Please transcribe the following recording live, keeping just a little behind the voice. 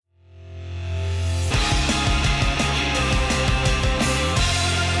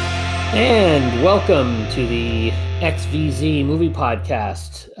And welcome to the XVZ Movie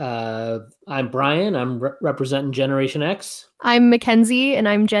Podcast. I'm Brian. I'm representing Generation X. I'm Mackenzie, and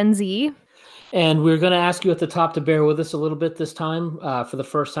I'm Gen Z. And we're going to ask you at the top to bear with us a little bit this time. For the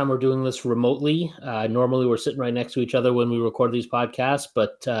first time, we're doing this remotely. Normally, we're sitting right next to each other when we record these podcasts,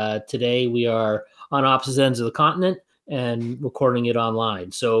 but today we are on opposite ends of the continent and recording it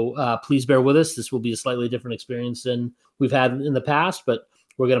online. So please bear with us. This will be a slightly different experience than we've had in the past, but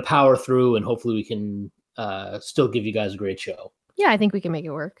we're going to power through, and hopefully we can still give you guys a great show. Yeah, I think we can make it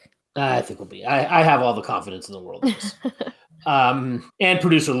work. I think we'll be. I have all the confidence in the world. And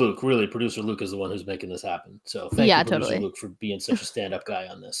producer Luke. Really, producer Luke is the one who's making this happen. So thank you, producer totally. Luke, for being such a stand-up guy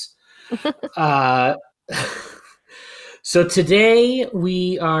on this. So today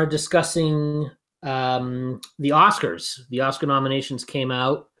we are discussing the Oscars. The Oscar nominations came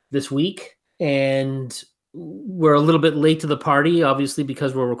out this week, and we're a little bit late to the party, obviously,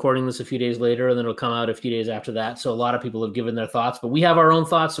 because we're recording this a few days later, and then it'll come out a few days after that. So a lot of people have given their thoughts, but we have our own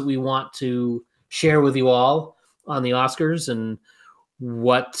thoughts that we want to share with you all on the Oscars and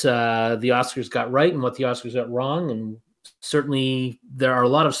what the Oscars got right and what the Oscars got wrong. And certainly there are a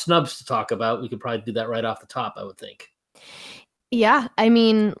lot of snubs to talk about. We could probably do that right off the top, I would think. Yeah, I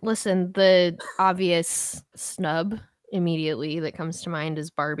mean, listen, the obvious snub immediately that comes to mind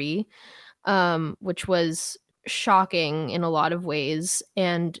is Barbie. Which was shocking in a lot of ways.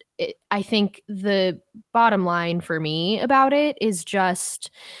 And I think the bottom line for me about it is just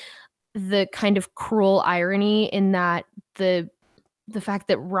the kind of cruel irony in that the fact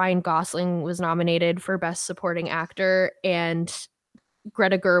that Ryan Gosling was nominated for Best Supporting Actor and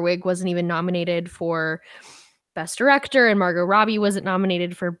Greta Gerwig wasn't even nominated for Best Director, and Margot Robbie wasn't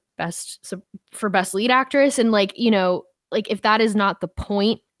nominated for Best Lead Actress. And if that is not the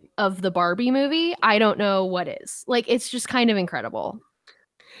point of the Barbie movie, I don't know what is. It's just kind of incredible.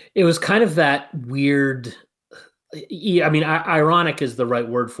 It was kind of that weird, I mean, ironic is the right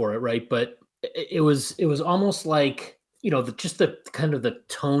word for it, right? But it was almost like, just the kind of the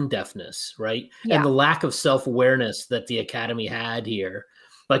tone deafness, right? Yeah. And the lack of self-awareness that the Academy had here.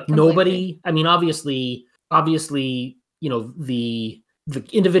 Like Completely. Nobody, I mean, obviously, the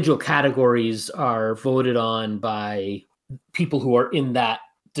individual categories are voted on by people who are in that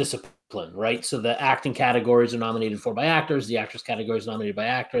discipline, right? So the acting categories are nominated for by actors, the actress categories are nominated by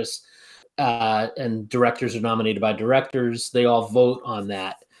actress, and directors are nominated by directors. They all vote on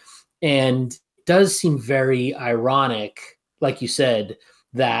that. And it does seem very ironic, like you said,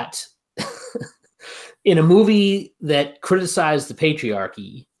 that in a movie that criticized the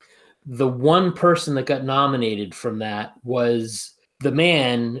patriarchy, the one person that got nominated from that was the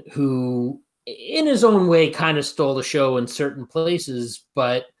man who, in his own way, kind of stole the show in certain places,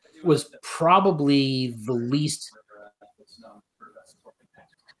 but was probably the least.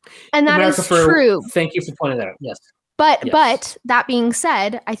 And that is true. Thank you for pointing that out. Yes. But that being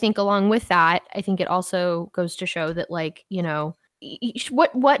said, I think along with that, I think it also goes to show that,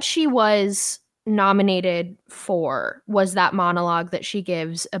 what she was nominated for was that monologue that she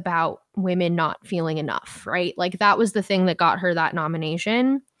gives about women not feeling enough, right? That was the thing that got her that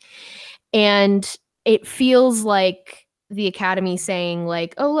nomination. And it feels like the Academy saying,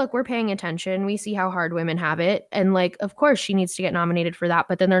 oh, look, we're paying attention. We see how hard women have it. And of course she needs to get nominated for that.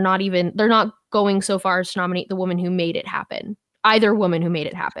 But then they're not going so far as to nominate the woman who made it happen. Either woman who made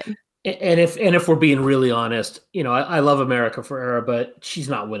it happen. And if we're being really honest, I love America Ferrera, but she's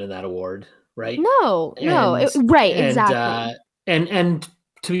not winning that award, right? Exactly. And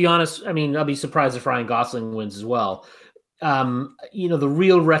to be honest, I mean, I'll be surprised if Ryan Gosling wins as well. The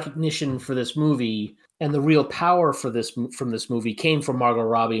real recognition for this movie and the real power from this movie came from Margot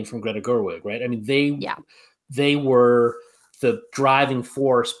Robbie and from Greta Gerwig, right? I mean, they were the driving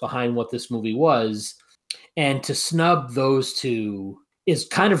force behind what this movie was, and to snub those two is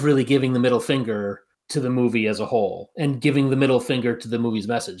kind of really giving the middle finger to the movie as a whole and giving the middle finger to the movie's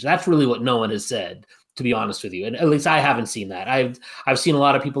message. That's really what no one has said, to be honest with you. And at least I haven't seen that. I've seen a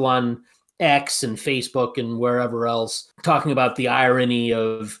lot of people on X and Facebook and wherever else talking about the irony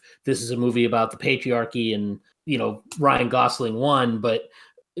of this is a movie about the patriarchy and, Ryan Gosling won. But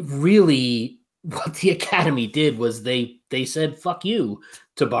really what the Academy did was they said, fuck you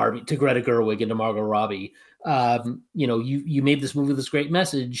to Barbie, to Greta Gerwig and to Margot Robbie. You made this movie with this great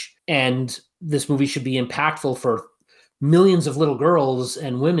message, and this movie should be impactful for millions of little girls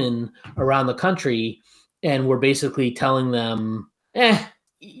and women around the country. And we're basically telling them, it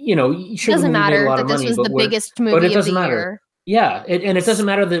doesn't matter that this was the biggest movie of the year. Yeah, and it doesn't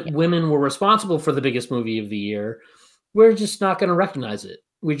matter that women were responsible for the biggest movie of the year. We're just not going to recognize it.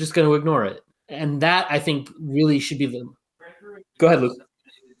 We're just going to ignore it. And that, I think, really should be the... Go ahead, Luke.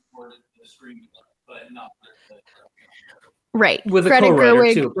 Right. With a Greta co-writer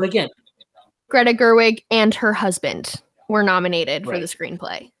Gerwig, too. But again, Greta Gerwig and her husband were nominated for Right. the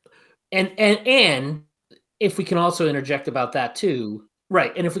screenplay. And if we can also interject about that too,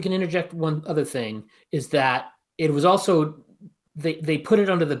 right? And if we can interject one other thing is that it was also they put it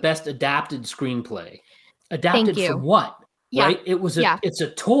under the best adapted screenplay. Adapted Thank you. from what? Yeah. Right? It's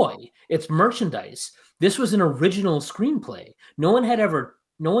a toy. It's merchandise. This was an original screenplay. No one had ever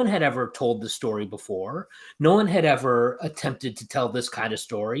told the story before. No one had ever attempted to tell this kind of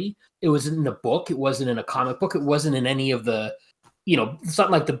story. It wasn't in a book. It wasn't in a comic book. It wasn't in any of the,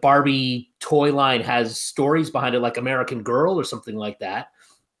 something like the Barbie toy line has stories behind it, like American Girl or something like that.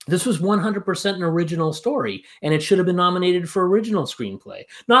 This was 100% an original story, and it should have been nominated for original screenplay.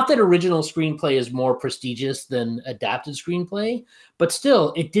 Not that original screenplay is more prestigious than adapted screenplay, but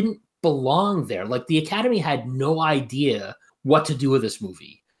still, it didn't belong there. Like, the Academy had no idea what to do with this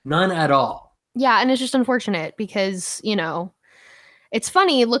movie. None at all. Yeah, and it's just unfortunate because, it's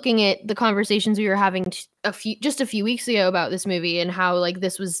funny looking at the conversations we were having a few weeks ago about this movie and how like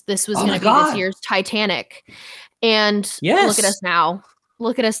this was going to be this year's Titanic. And yes. Look at us now.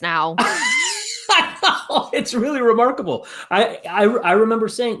 Look at us now. I know. It's really remarkable. I remember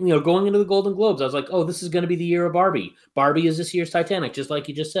saying, going into the Golden Globes, I was like, oh, this is going to be the year of Barbie. Barbie is this year's Titanic, just like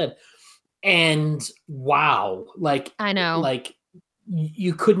you just said. And wow, like I know, like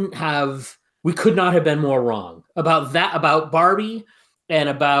we could not have been more wrong about that, about Barbie and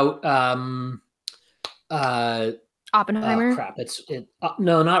about Oppenheimer. Oh, crap!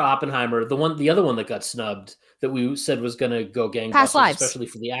 No, not Oppenheimer. The other one that got snubbed that we said was going to go gangbusters, Past Lives, especially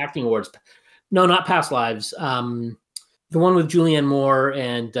for the acting awards. No, not Past Lives. The one with Julianne Moore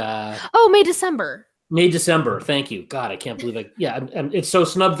and May December. May December. Thank you. God, I can't believe it. Yeah, it's so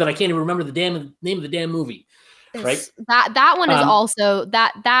snubbed that I can't even remember the name of the damn movie. Right. That one is also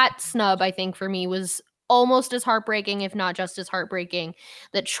that snub. I think for me was almost as heartbreaking, if not just as heartbreaking,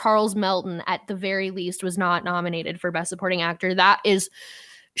 that Charles Melton, at the very least, was not nominated for Best Supporting Actor. That is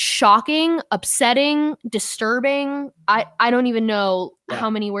shocking, upsetting, disturbing. I don't even know how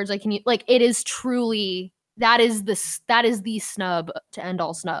many words I can use. Like, it is truly, that is the snub to end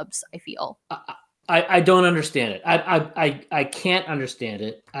all snubs, I feel. I don't understand it. I can't understand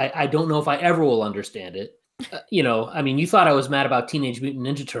it. I don't know if I ever will understand it. You thought I was mad about Teenage Mutant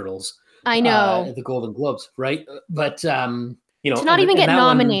Ninja Turtles. I know. At the Golden Globes, right? But to not even get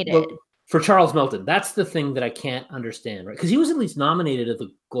nominated for Charles Melton, that's the thing that I can't understand, right? Because he was at least nominated at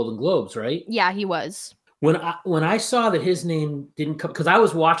the Golden Globes, right? Yeah, he was. When I saw that his name didn't come, because I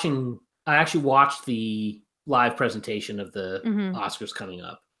actually watched the live presentation of the Oscars coming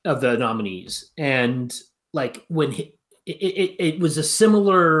up, of the nominees, and like when it was a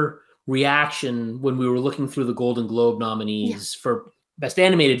similar reaction when we were looking through the Golden Globe nominees for Best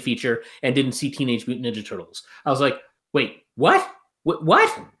Animated Feature and didn't see Teenage Mutant Ninja Turtles. I was like, wait, what?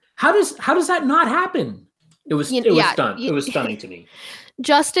 How does that not happen? It was stunning to me.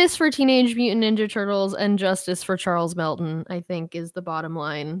 Justice for Teenage Mutant Ninja Turtles and justice for Charles Melton, I think, is the bottom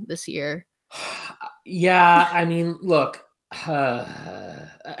line this year. Yeah, I mean, look,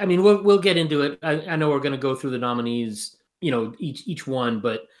 we'll get into it. I know we're going to go through the nominees, each one,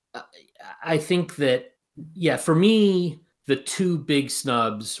 but I think that, for me, the two big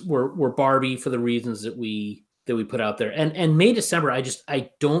snubs were Barbie for the reasons that we put out there, and May December. I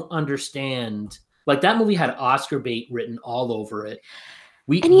don't understand. Like, that movie had Oscar bait written all over it.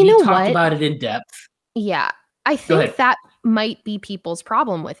 We talked about it in depth. Yeah, I think that might be people's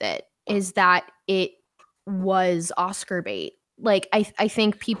problem with it, is that it was Oscar bait. Like, I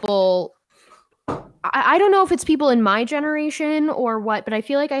think people. I don't know if it's people in my generation or what, but I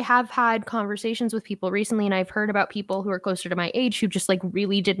feel like I have had conversations with people recently, and I've heard about people who are closer to my age who just like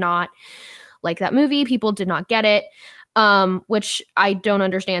really did not like that movie. People did not get it, which I don't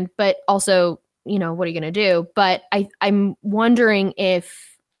understand, but also, what are you going to do? But I'm wondering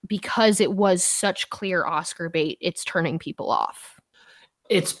if, because it was such clear Oscar bait, it's turning people off.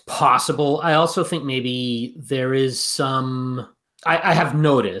 It's possible. I also think maybe there is some, I have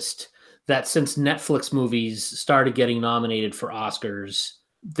noticed that since Netflix movies started getting nominated for Oscars,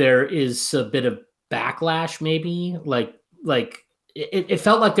 there is a bit of backlash, maybe. Like it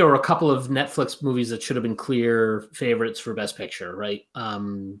felt like there were a couple of Netflix movies that should have been clear favorites for Best Picture, right?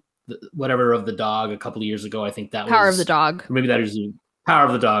 Whatever of the Dog a couple of years ago, I think that Power was of the Dog. Maybe that is Power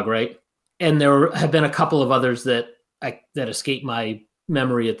of the Dog, right? And there have been a couple of others that escape my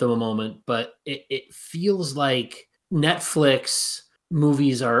memory at the moment, but it feels like Netflix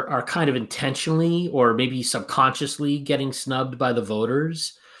movies are kind of intentionally or maybe subconsciously getting snubbed by the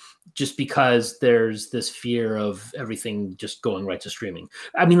voters. just because there's this fear of everything just going right to streaming.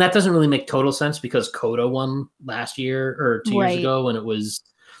 I mean, that doesn't really make total sense because Coda won last year or 2 years ago when it was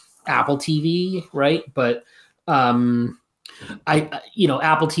Apple TV, right? But Apple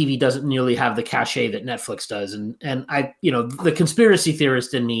TV doesn't nearly have the cachet that Netflix does, and the conspiracy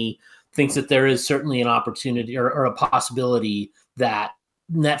theorist in me thinks that there is certainly an opportunity or a possibility that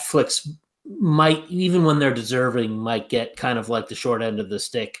Netflix might, even when they're deserving, might get kind of like the short end of the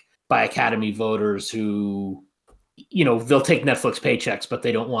stick by Academy voters who, they'll take Netflix paychecks, but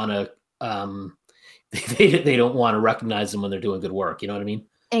they don't want to they don't want to recognize them when they're doing good work. You know what I mean?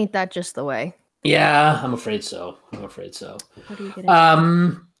 Ain't that just the way? Yeah, I'm afraid so. What are you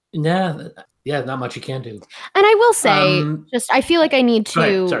getting? Yeah, not much you can do. And I will say, I feel like I need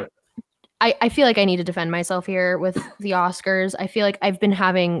to. Sorry. I feel like I need to defend myself here with the Oscars. I feel like I've been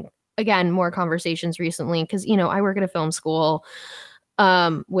having, again, more conversations recently because, I work at a film school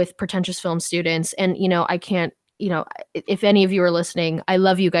with pretentious film students. And, I can't, if any of you are listening, I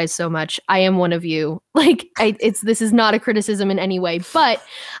love you guys so much. I am one of you. This is not a criticism in any way, but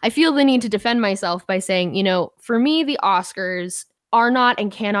I feel the need to defend myself by saying, for me, the Oscars are not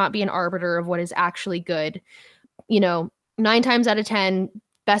and cannot be an arbiter of what is actually good. 9 times out of 10,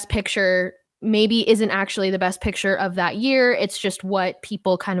 Best Picture maybe isn't actually the best picture of that year. It's just what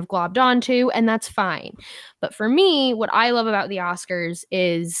people kind of globbed onto, and that's fine. But for me, what I love about the Oscars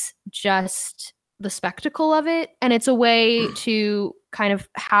is just the spectacle of it. And it's a way to kind of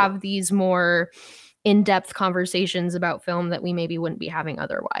have these more in-depth conversations about film that we maybe wouldn't be having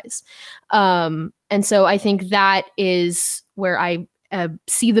otherwise. And so I think that is where I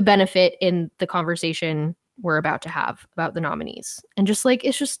see the benefit in the conversation we're about to have about the nominees. And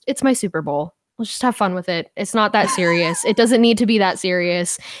it's my Super Bowl. Let's just have fun with it. It's not that serious. It doesn't need to be that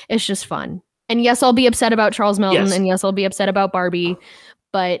serious. It's just fun. And yes, I'll be upset about Charles Melton. Yes. And yes, I'll be upset about Barbie,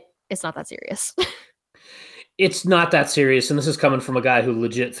 but it's not that serious. It's not that serious. And this is coming from a guy who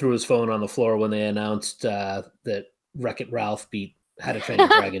legit threw his phone on the floor when they announced that Wreck-It Ralph beat How to Train Your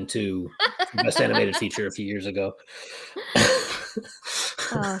Dragon 2 for Best Animated Feature a few years ago.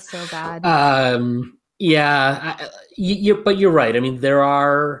 Oh, so bad. Yeah, but you're right. I mean, there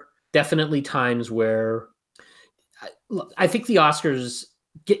are definitely times where I think the Oscars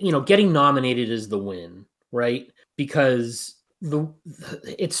getting nominated is the win, right? Because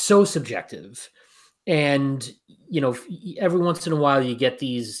it's so subjective, and every once in a while you get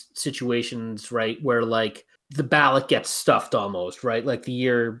these situations, right, where like the ballot gets stuffed almost, right? Like the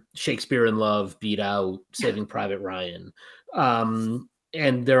year Shakespeare in Love beat out Saving Private Ryan, and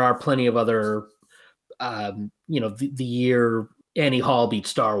there are plenty of other. The year Annie Hall beat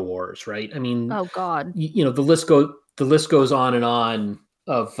Star Wars, right? I mean, oh God, the list goes on and on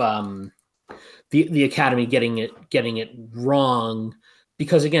of the Academy getting it wrong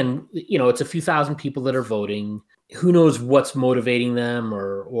because again, it's a few thousand people that are voting. Who knows what's motivating them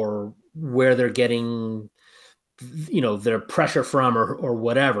or where they're getting their pressure from or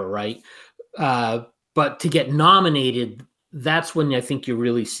whatever, right? But to get nominated, that's when I think you're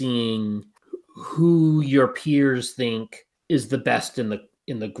really seeing who your peers think is the best in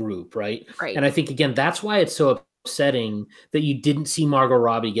the group, right? Right. And I think again that's why it's so upsetting that you didn't see Margot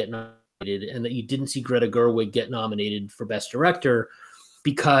Robbie get nominated and that you didn't see Greta Gerwig get nominated for Best Director,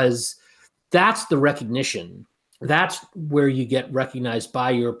 because that's the recognition. That's where you get recognized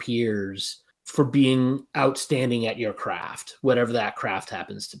by your peers for being outstanding at your craft, whatever that craft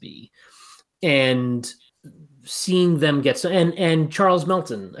happens to be. And seeing them get and Charles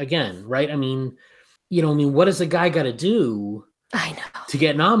Melton again, right? I mean, what does the guy got to do? I know to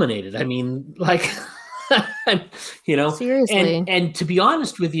get nominated. I mean, like, seriously. And to be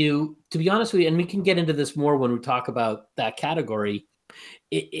honest with you, and we can get into this more when we talk about that category.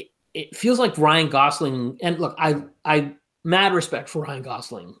 It feels like Ryan Gosling. And look, I mad respect for Ryan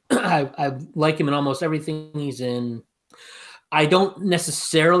Gosling. I like him in almost everything he's in. I don't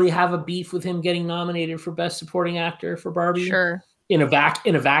necessarily have a beef with him getting nominated for Best Supporting Actor for Barbie. Sure. In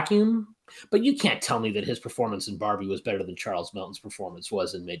a vacuum, but you can't tell me that his performance in Barbie was better than Charles Melton's performance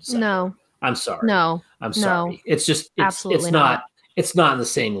was in May December. No. I'm sorry. No. I'm sorry. No. It's just absolutely it's not in the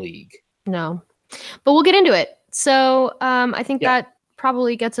same league. No. But we'll get into it. So I think that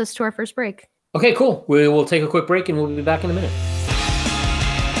probably gets us to our first break. Okay, cool. We will take a quick break and we'll be back in a minute.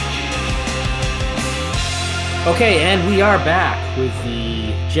 Okay, and we are back with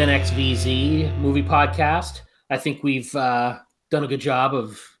the Gen X VZ movie podcast. I think we've done a good job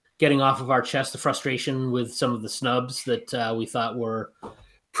of getting off of our chest the frustration with some of the snubs that we thought were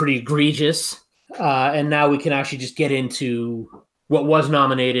pretty egregious. And now we can actually just get into what was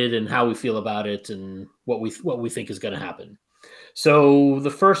nominated and how we feel about it and what we think is going to happen. So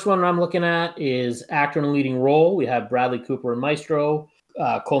the first one I'm looking at is actor in a leading role. We have Bradley Cooper in Maestro,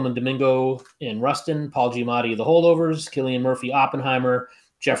 Coleman Domingo in Rustin, Paul Giamatti, The Holdovers, Cillian Murphy, Oppenheimer,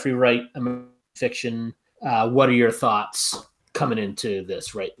 Jeffrey Wright, American Fiction. What are your thoughts coming into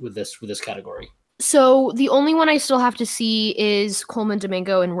this, right, with this category? So the only one I still have to see is Coleman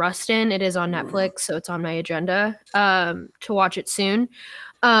Domingo in Rustin. It is on Netflix, so it's on my agenda to watch it soon.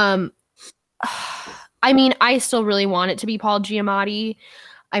 I mean, I still really want it to be Paul Giamatti.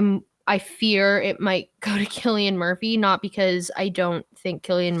 I fear it might go to Cillian Murphy, not because I don't think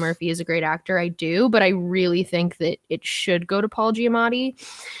Cillian Murphy is a great actor. I do, but I really think that it should go to Paul Giamatti.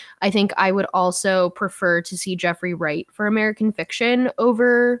 I think I would also prefer to see Jeffrey Wright for American Fiction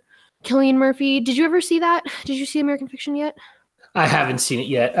over Cillian Murphy. Did you ever see that? Did you see American Fiction yet? I haven't seen it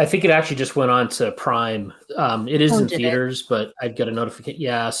yet. I think it actually just went on to Prime. It is in theaters, but I'd get a notification.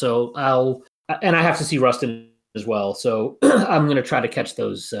 Yeah, so I have to see Rustin as well. So I'm going to try to catch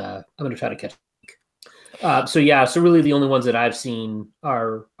those. I'm going to try to catch. So really the only ones that I've seen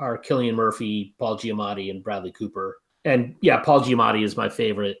are Cillian Murphy, Paul Giamatti, and Bradley Cooper. And yeah, Paul Giamatti is my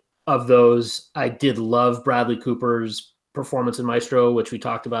favorite of those. I did love Bradley Cooper's performance in Maestro, which we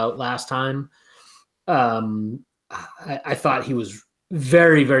talked about last time. I thought he was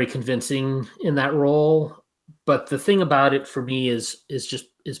very, very convincing in that role. But the thing about it for me is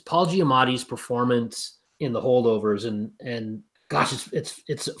Paul Giamatti's performance in The Holdovers, and gosh,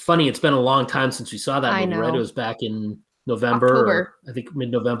 it's funny. It's been a long time since we saw that movie, right? It was back in November, or I think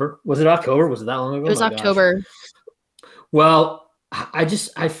mid-November. Was it October? Was it that long ago? It was October. Gosh. Well,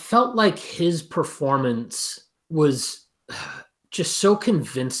 I felt like his performance was just so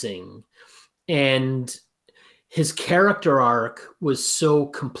convincing, and his character arc was so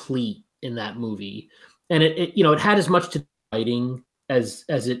complete in that movie, and it had as much to writing as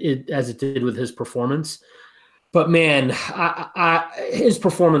it did with his performance. But man, his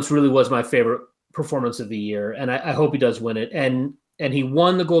performance really was my favorite performance of the year, and I hope he does win it. And he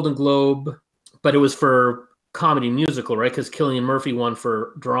won the Golden Globe, but it was for comedy musical, right? Because Cillian Murphy won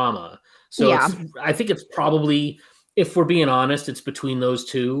for drama. So yeah. I think it's probably, if we're being honest, it's between those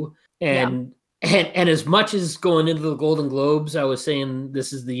two. And as much as going into the Golden Globes, I was saying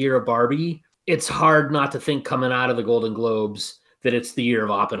this is the year of Barbie. It's hard not to think coming out of the Golden Globes that it's the year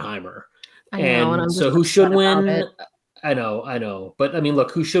of Oppenheimer. I know, and so who should win? I know. But I mean,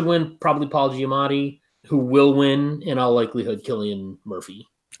 look, who should win? Probably Paul Giamatti. Who will win? In all likelihood, Cillian Murphy.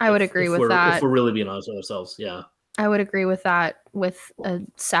 I would agree with that. If we're really being honest with ourselves, yeah. I would agree with that with a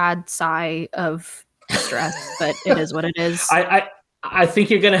sad sigh of distress, but it is what it is. I think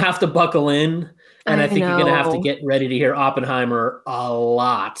you're going to have to buckle in, and I think you're going to have to get ready to hear Oppenheimer a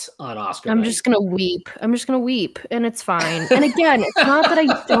lot on Oscar night. I'm just going to weep, and it's fine. And again, it's not that I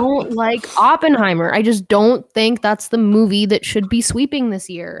don't like Oppenheimer. I just don't think that's the movie that should be sweeping this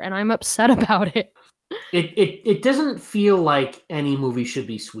year, and I'm upset about it. It doesn't feel like any movie should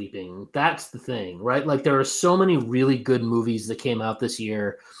be sweeping. That's the thing, right? Like there are so many really good movies that came out this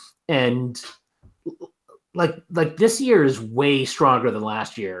year, and like this year is way stronger than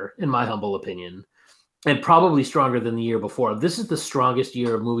last year, in my humble opinion, and probably stronger than the year before. This is the strongest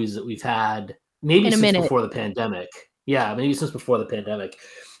year of movies that we've had, maybe since before the pandemic. Yeah, maybe since before the pandemic.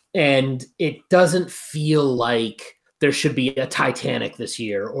 And it doesn't feel like there should be a Titanic this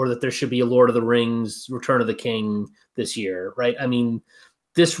year, or that there should be a Lord of the Rings, Return of the King this year, right? I mean,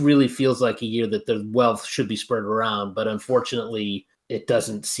 this really feels like a year that the wealth should be spread around, but unfortunately, it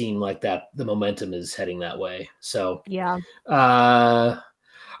doesn't seem like that the momentum is heading that way. So yeah. All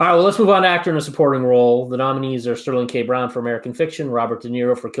right, well, let's move on to actor in a supporting role. The nominees are Sterling K. Brown for American Fiction, Robert De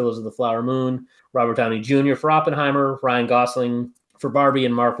Niro for Killers of the Flower Moon, Robert Downey Jr. for Oppenheimer, Ryan Gosling for Barbie,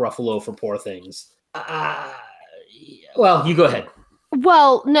 and Mark Ruffalo for Poor Things. Well, you go ahead.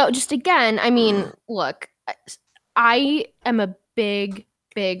 Well, no, just again, I mean, look, I am a big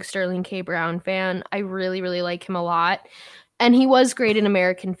Sterling K. Brown fan. I really, really like him a lot. And he was great in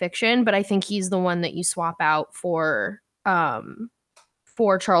American Fiction, but I think he's the one that you swap out for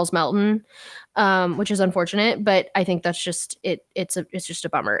Charles Melton, which is unfortunate, but I think that's just it. It's just a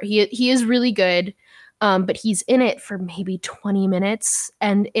bummer. He is really good, but he's in it for maybe 20 minutes,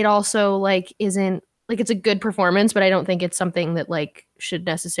 and it also like isn't like it's a good performance, but I don't think it's something that like should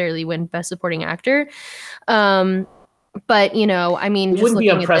necessarily win Best Supporting Actor. But you know, I mean, it wouldn't be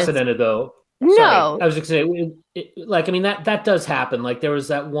unprecedented though. No, sorry. I was just saying, like, I mean, that does happen. Like, there was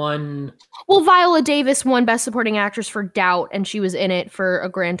that one. Well, Viola Davis won Best Supporting Actress for Doubt, and she was in it for a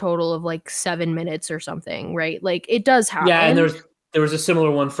grand total of like 7 minutes or something, right? Like, it does happen. Yeah, and there was a similar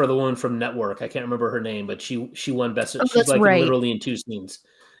one for the woman from Network. I can't remember her name, but she won Best. She's like right. Literally in 2 scenes.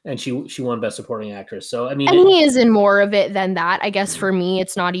 and she won Best Supporting Actress. So I mean, and he is in more of it than that. I guess for me,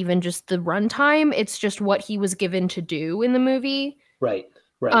 it's not even just the runtime; it's just what he was given to do in the movie. Right.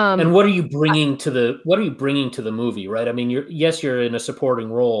 And what are you bringing to the movie, right? I mean, you're in a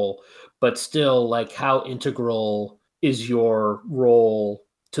supporting role, but still, like, how integral is your role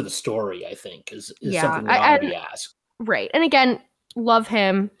to the story? I think is something that ought to be asked. Right. And again, love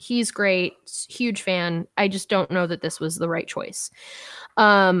him. He's great. Huge fan. I just don't know that this was the right choice.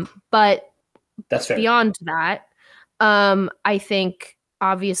 But that's fair. Beyond that, I think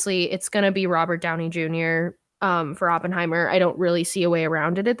obviously it's going to be Robert Downey Jr. For Oppenheimer. I don't really see a way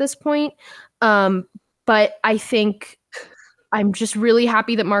around it at this point. But I think I'm just really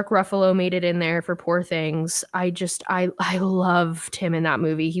happy that Mark Ruffalo made it in there for Poor Things. I loved him in that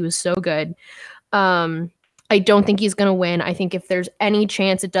movie. He was so good. I don't think he's going to win. I think if there's any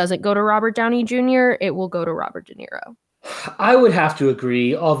chance it doesn't go to Robert Downey Jr., it will go to Robert De Niro. I would have to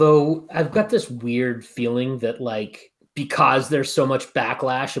agree, although I've got this weird feeling that, like, because there's so much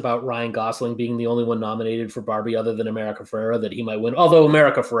backlash about Ryan Gosling being the only one nominated for Barbie other than America Ferrera, that he might win, although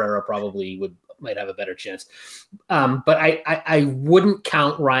America Ferrera probably might have a better chance. But I wouldn't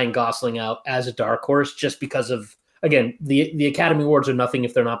count Ryan Gosling out as a dark horse just because of, again, the Academy Awards are nothing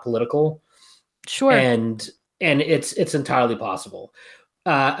if they're not political. Sure. And it's entirely possible.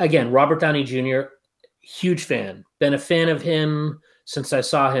 Again, Robert Downey Jr., huge fan. Been a fan of him since I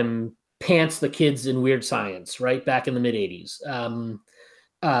saw him pants the kids in Weird Science, right back in the mid '80s.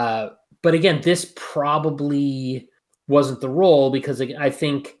 But again, this probably wasn't the role, because I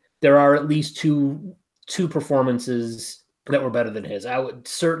think there are at least two performances that were better than his. I would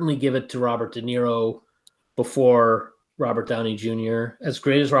certainly give it to Robert De Niro before Robert Downey Jr. As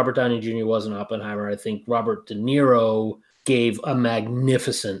great as Robert Downey Jr. was in Oppenheimer, I think Robert De Niro gave a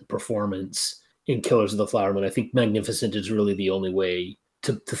magnificent performance in Killers of the Flower Moon. I think magnificent is really the only way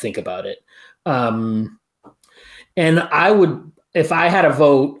to think about it. And I would, if I had a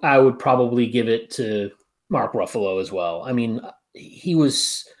vote, I would probably give it to Mark Ruffalo as well. I mean, he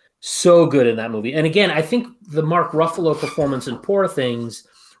was so good in that movie. And again, I think the Mark Ruffalo performance in Poor Things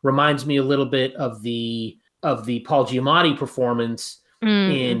reminds me a little bit of the Paul Giamatti performance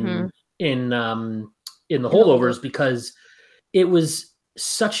in The Holdovers, because it was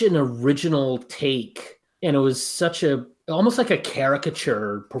such an original take, and it was such almost like a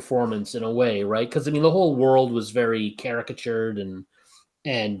caricature performance in a way, right? Because I mean, the whole world was very caricatured and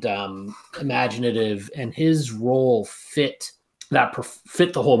imaginative, and his role fit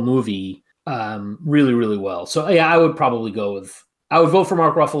the whole movie really, really well. So yeah, I would vote for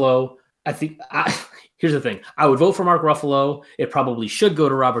Mark Ruffalo. Here's the thing. I would vote for Mark Ruffalo. It probably should go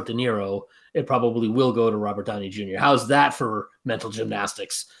to Robert De Niro. It probably will go to Robert Downey Jr. How's that for mental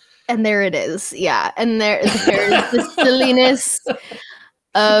gymnastics? And there it is. Yeah. And there's the silliness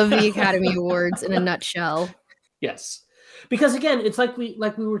of the Academy Awards in a nutshell. Yes. Because again, it's like we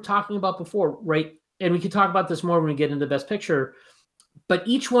were talking about before, right? And we could talk about this more when we get into Best Picture. But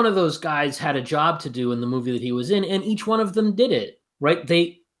each one of those guys had a job to do in the movie that he was in, and each one of them did it, right?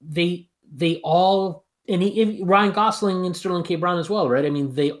 They all, and Ryan Gosling and Sterling K. Brown as well, right? I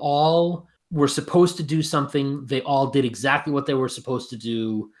mean, they all were supposed to do something. They all did exactly what they were supposed to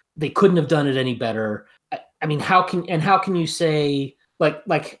do. They couldn't have done it any better. I mean, how can you say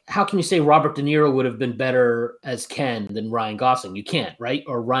how can you say Robert De Niro would have been better as Ken than Ryan Gosling? You can't, right?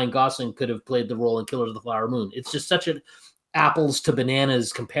 Or Ryan Gosling could have played the role in Killers of the Flower Moon. It's just such an apples to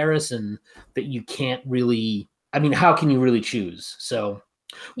bananas comparison that you can't really, I mean, how can you really choose? So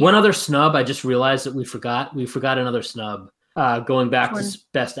one other snub, I just realized that we forgot another snub. Going back to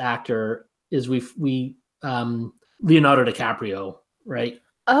Best Actor is Leonardo DiCaprio, right?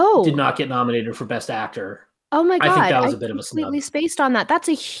 Oh, did not get nominated for Best Actor. Oh my God. I think that was a bit of a snub. Completely spaced on that. That's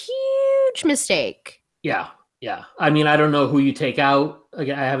a huge mistake. Yeah. I mean, I don't know who you take out.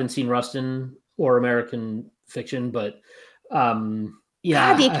 Again, I haven't seen Rustin or American Fiction, but yeah.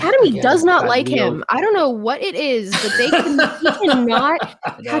 God, the Academy does not like him. I don't know what it is, but he cannot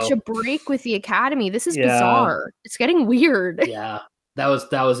catch a break with the Academy. This is bizarre. It's getting weird. Yeah. That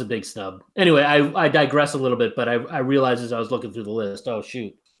was a big snub. Anyway, I digress a little bit, but I realized as I was looking through the list, oh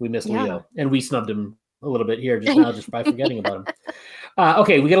shoot, we missed Leo, and we snubbed him a little bit here just now, just by forgetting about him.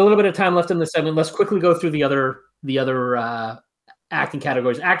 Okay, we got a little bit of time left in this segment. Let's quickly go through the other acting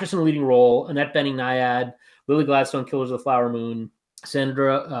categories. Actress in a leading role: Annette Bening-Nyad, Lily Gladstone, Killers of the Flower Moon,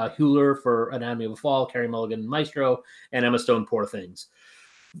 Sandra Hüller for Anatomy of a Fall, Carey Mulligan, Maestro, and Emma Stone, Poor Things.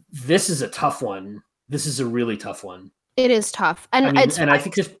 This is a tough one. This is a really tough one. It is tough, and I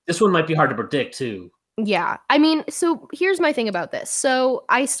think this one might be hard to predict too. Yeah. I mean, so here's my thing about this. So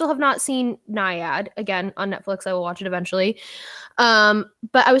I still have not seen Naiad. Again, on Netflix. I will watch it eventually. But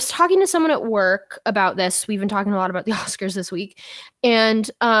I was talking to someone at work about this. We've been talking a lot about the Oscars this week. And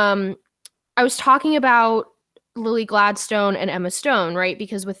I was talking about Lily Gladstone and Emma Stone, right?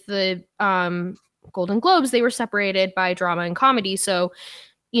 Because with the Golden Globes, they were separated by drama and comedy. So,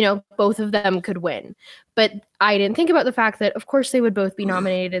 you know, both of them could win. But I didn't think about the fact that, of course, they would both be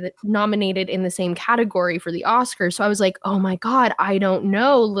nominated in the same category for the Oscars. So I was like, oh my God, I don't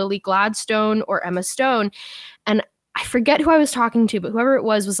know, Lily Gladstone or Emma Stone. And I forget who I was talking to, but whoever it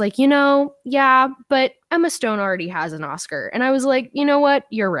was like, you know, yeah, but Emma Stone already has an Oscar. And I was like, you know what?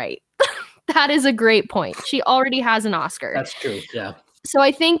 You're right. That is a great point. She already has an Oscar. That's true. Yeah. So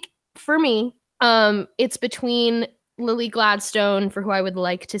I think for me, it's between Lily Gladstone for who I would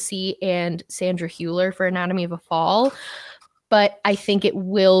like to see and Sandra Hüller for Anatomy of a Fall. But I think it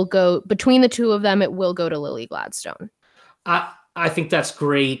will go between the two of them. It will go to Lily Gladstone. I think that's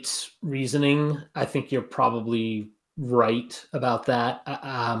great reasoning. I think you're probably right about that.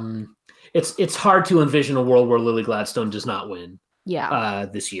 It's hard to envision a world where Lily Gladstone does not win. Yeah.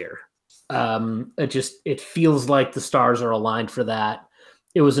 This year. It feels like the stars are aligned for that.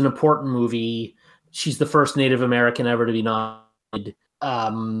 It was an important movie. She's the first Native American ever to be nominated.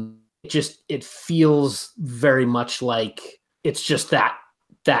 It feels very much like it's just that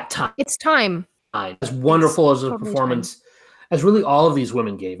time. It's time. As wonderful as a performance as really all of these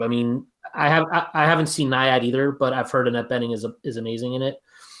women gave. I mean, I haven't seen Naiad either, but I've heard Annette Bening is amazing in it.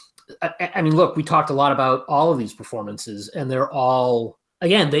 I mean, look, we talked a lot about all of these performances, and they all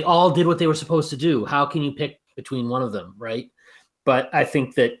did what they were supposed to do. How can you pick between one of them, right? But I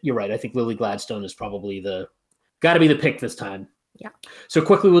think that you're right. I think Lily Gladstone is probably got to be the pick this time. Yeah. So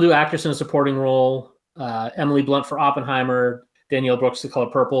quickly, we'll do actress in a supporting role. Emily Blunt for Oppenheimer, Danielle Brooks, The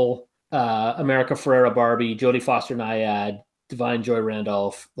Color Purple, America Ferrera, Barbie, Jodie Foster, Naiad, Divine Joy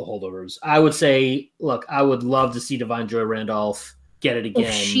Randolph, The Holdovers. I would say, look, I would love to see Divine Joy Randolph get it again.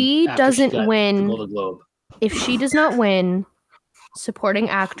 If she doesn't win, Golden Globe. If she does not win supporting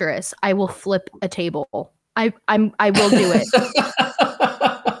actress, I will flip a table. I will do it.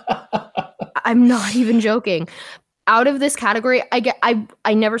 I'm not even joking. Out of this category, I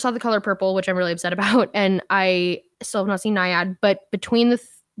never saw The Color Purple, which I'm really upset about, and I still have not seen Naiad. But between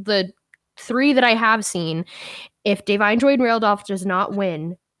the three that I have seen, if Divine Joy Randolph does not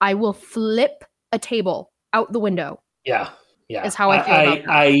win, I will flip a table out the window. Yeah. Is how I feel about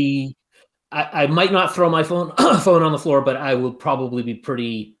that. I might not throw my phone on the floor, but I will probably be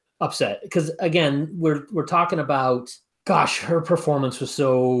pretty upset because again, we're talking about, gosh, her performance was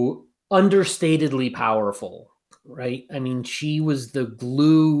so understatedly powerful, right? I mean, she was the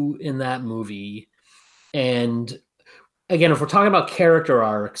glue in that movie. And again, if we're talking about character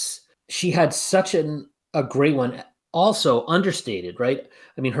arcs, she had such a great one. Also understated, right?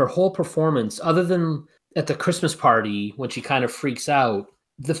 I mean, her whole performance, other than at the Christmas party when she kind of freaks out,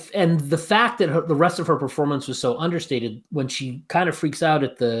 the fact that the rest of her performance was so understated, when she kind of freaks out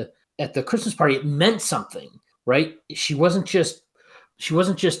at the Christmas party, it meant something, right? She wasn't just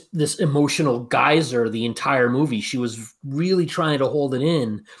this emotional geyser the entire movie. She was really trying to hold it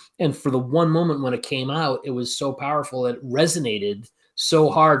in. And for the one moment when it came out, it was so powerful that it resonated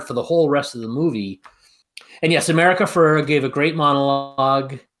so hard for the whole rest of the movie. And yes, America Ferrera gave a great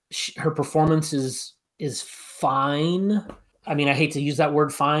monologue. Her performance is fine. I mean, I hate to use that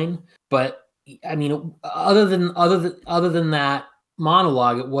word fine, but I mean, other than that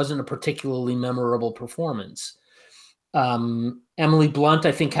monologue, it wasn't a particularly memorable performance. Emily Blunt,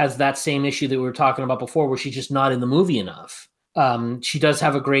 I think, has that same issue that we were talking about before, where she's just not in the movie enough. She does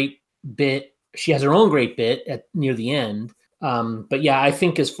have a great bit. She has her own great bit near the end. But yeah, I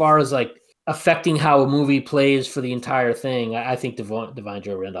think as far as like affecting how a movie plays for the entire thing, I think Divine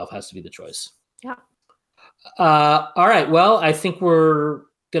Joy Randolph has to be the choice. Yeah. All right. Well, I think we're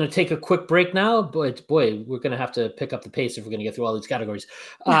going to take a quick break now, but boy, we're going to have to pick up the pace if we're going to get through all these categories.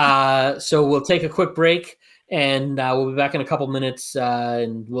 So we'll take a quick break, and we'll be back in a couple minutes,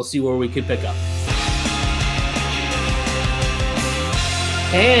 and we'll see where we could pick up.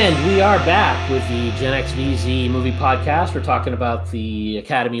 And we are back with the Gen XVZ movie podcast. We're talking about the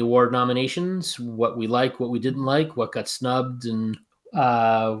Academy Award nominations, what we like, what we didn't like, what got snubbed, and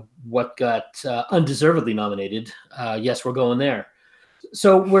what got undeservedly nominated. Yes, we're going there.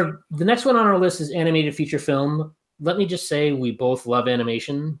 So the next one on our list is animated feature film. Let me just say we both love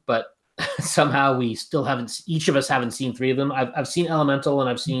animation, but somehow we still each of us haven't seen three of them. I've seen Elemental and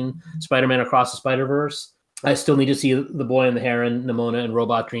I've seen Spider-Man Across the Spider-Verse. I still need to see The Boy and the Heron, Nimona, and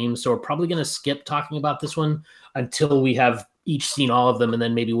Robot Dreams. So we're probably going to skip talking about this one until we have each seen all of them, and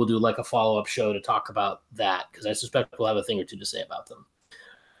then maybe we'll do like a follow-up show to talk about that, because I suspect we'll have a thing or two to say about them.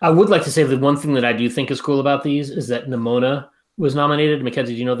 I would like to say the one thing that I do think is cool about these is that Nimona was nominated.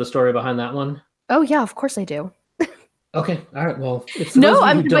 Mackenzie, do you know the story behind that one? Oh yeah, of course I do. Okay, all right. Well,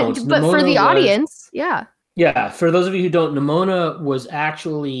 but for the audience, yeah. Yeah, for those of you who don't, Nimona was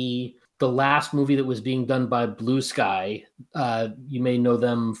actually the last movie that was being done by Blue Sky. You may know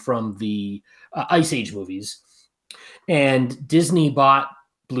them from the Ice Age movies. And Disney bought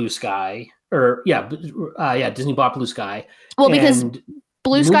Blue Sky. Disney bought Blue Sky. Well, because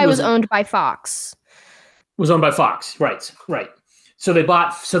Blue Sky was owned by Fox. Was owned by Fox, right. So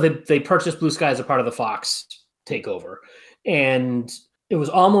they purchased Blue Sky as a part of the Fox takeover. And it was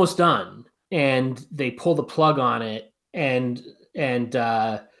almost done. And they pulled the plug on it, and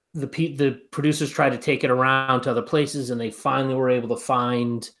the producers tried to take it around to other places, and they finally were able to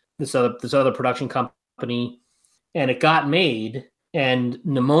find this other production company, and it got made. And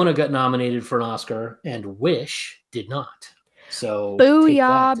Nimona got nominated for an Oscar, and Wish did not. So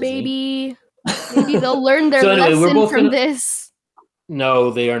booyah, baby! Maybe they'll learn their lesson from this.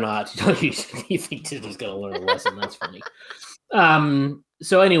 No, they are not. You think Disney's going to learn a lesson? That's funny.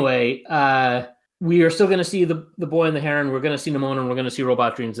 So anyway, we are still going to see the Boy and the Heron. We're going to see Nimona, and we're going to see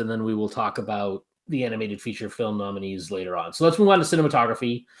Robot Dreams, and then we will talk about the animated feature film nominees later on. So let's move on to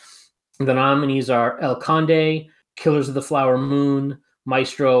cinematography. The nominees are El Conde, Killers of the Flower Moon,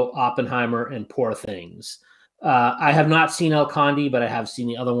 Maestro, Oppenheimer, and Poor Things. I have not seen El Conde, but I have seen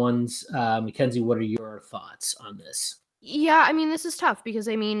the other ones. Mackenzie, what are your thoughts on this? Yeah, I mean, this is tough because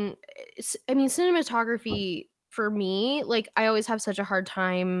cinematography for me, like, I always have such a hard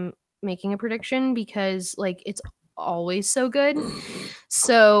time making a prediction because, like, it's always so good.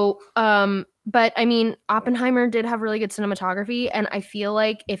 So, but I mean, Oppenheimer did have really good cinematography, and I feel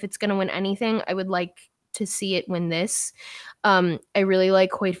like if it's going to win anything, I would like to see it win this. I really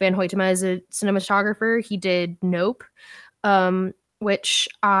like Hoyt van Hoytema as a cinematographer. He did Nope, which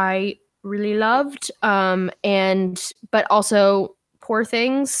I really loved. But also Poor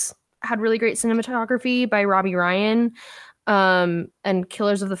Things had really great cinematography by Robbie Ryan. And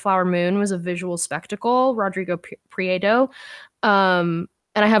Killers of the Flower Moon was a visual spectacle, Rodrigo Prieto. And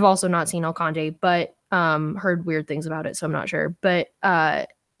I have also not seen El Conde, but heard weird things about it, so I'm not sure. But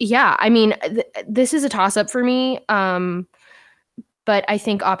yeah, I mean, this is a toss-up for me. But I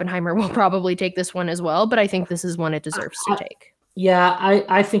think Oppenheimer will probably take this one as well. But I think this is one it deserves to take. Yeah,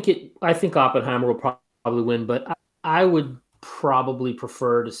 I think Oppenheimer will probably win, but I would probably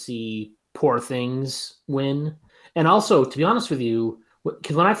prefer to see Poor Things win. And also, to be honest with you,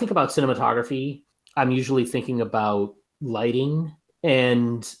 because when I think about cinematography, I'm usually thinking about lighting,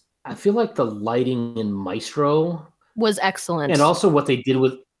 and I feel like the lighting in Maestro was excellent. And also what they did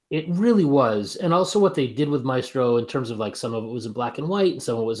with it really was. And also what they did with Maestro in terms of, like, some of it was in black and white and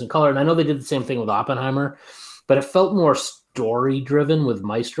some of it was in color. And I know they did the same thing with Oppenheimer, but it felt more story driven with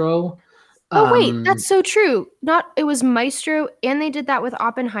Maestro. Oh, wait, that's so true. It was Maestro, and they did that with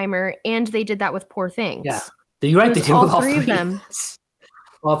Oppenheimer, and they did that with Poor Things. Yeah. You're right. They did all with all three of them.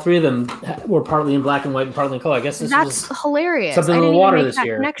 All three of them were partly in black and white and partly in color. I guess that's hilarious. Something in the water this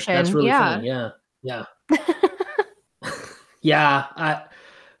year. Connection. That's really funny. Yeah.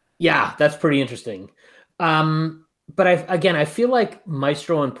 Yeah, that's pretty interesting. But I feel like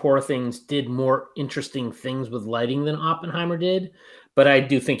Maestro and Poor Things did more interesting things with lighting than Oppenheimer did. But I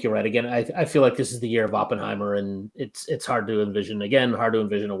do think you're right. Again, I feel like this is the year of Oppenheimer, and it's hard to envision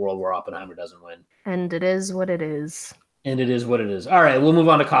a world where Oppenheimer doesn't win. And it is what it is. All right, we'll move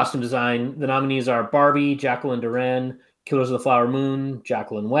on to costume design. The nominees are Barbie, Jacqueline Duran, Killers of the Flower Moon,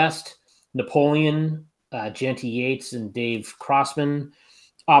 Jacqueline West, Napoleon, Janty Yates and Dave Crossman,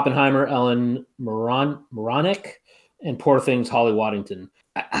 Oppenheimer, Ellen Moronic, and Poor Things, Holly Waddington.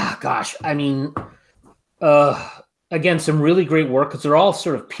 Again, some really great work because they're all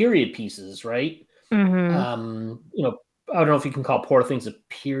sort of period pieces, right? Mm-hmm. I don't know if you can call Poor Things a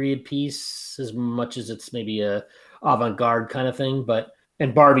period piece as much as it's maybe a avant-garde kind of thing,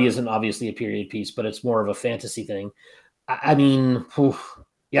 and Barbie isn't obviously a period piece, but it's more of a fantasy thing. Flip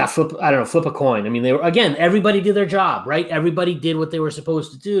a coin. I mean, everybody did their job, right? Everybody did what they were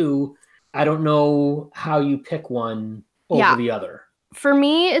supposed to do. I don't know how you pick one over the other. For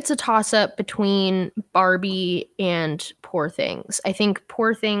me, it's a toss-up between Barbie and Poor Things. I think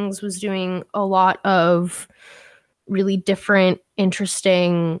Poor Things was doing a lot of really different,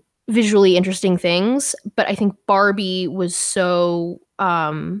 visually interesting things, but I think Barbie was just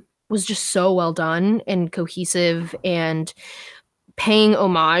so well done and cohesive and paying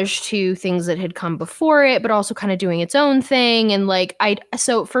homage to things that had come before it, but also kind of doing its own thing. And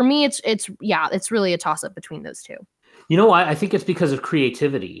so for me, it's really a toss-up between those two. You know why? I think it's because of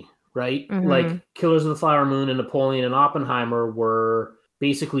creativity, right? Like Killers of the Flower Moon and Napoleon and Oppenheimer were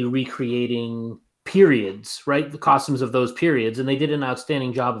basically recreating periods, right? The costumes of those periods, and they did an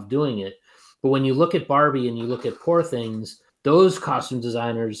outstanding job of doing it. But when you look at Barbie and you look at Poor Things, those costume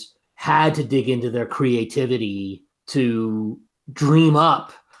designers had to dig into their creativity to dream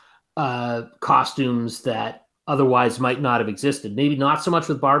up costumes that otherwise might not have existed. Maybe not so much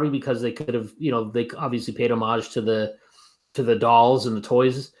with Barbie because they could have, they obviously paid homage to the dolls and the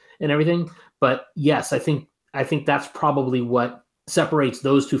toys and everything. But yes, I think that's probably what separates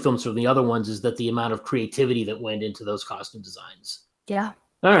those two films from the other ones, is that the amount of creativity that went into those costume designs. Yeah.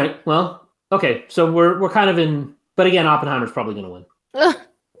 All right. Well, okay. So we're kind of in, but again, Oppenheimer's probably going to win.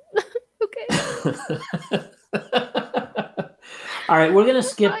 Okay. All right. We're going to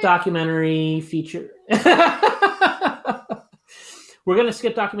skip documentary feature. We're going to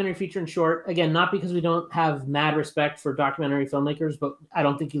skip documentary feature and short. Again, not because we don't have mad respect for documentary filmmakers, but I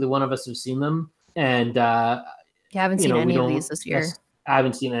don't think either one of us have seen them. And you haven't seen any of these this year. I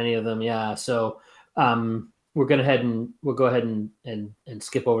haven't seen any of them. Yeah. So we'll go ahead and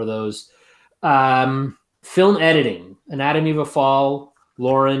skip over those. Film editing: Anatomy of a Fall,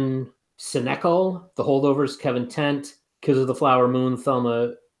 Lauren Senecal; The Holdovers, Kevin Tent; Kids of the Flower Moon,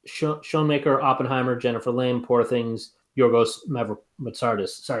 Thelma Schoonmaker; Oppenheimer, Jennifer Lame; Poor Things, Yorgos Matsardis.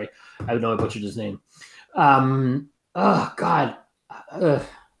 Sorry, I know I butchered his name. Oh God.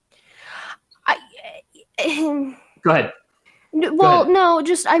 Go ahead. Well, no,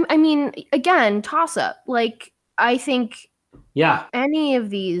 just I mean, again, toss up. Like, I think, any of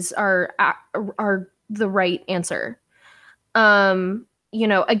these are the right answer.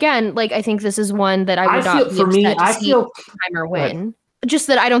 Again, like, I think this is one that I would not be upset to see Oppenheimer win. Just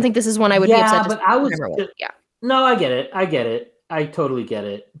that I don't think this is one I would be upset to see Oppenheimer win. Yeah. No, I get it. I totally get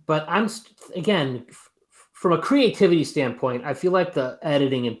it. But again, from a creativity standpoint, I feel like the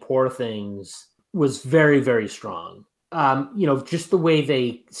editing in Poor Things was very, very strong. Just the way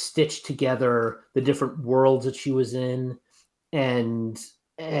they stitched together the different worlds that she was in, and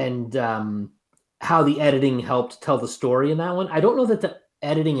how the editing helped tell the story in that one. I don't know that the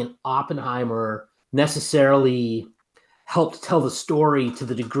editing in Oppenheimer necessarily helped tell the story to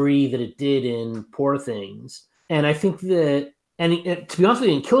the degree that it did in Poor Things. And I think that, to be honest with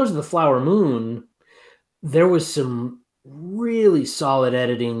you, in Killers of the Flower Moon, there was some really solid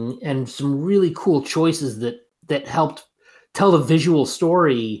editing and some really cool choices that helped tell the visual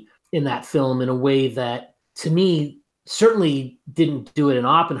story in that film in a way that, to me, certainly didn't do it in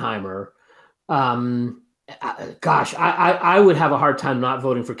Oppenheimer. I would have a hard time not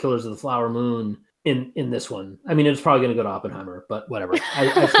voting for Killers of the Flower Moon in this one. I mean, it's probably going to go to Oppenheimer, but whatever. I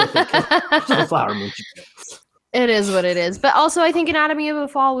still think Killers of the Flower Moon should go. It is what it is. But also, I think Anatomy of a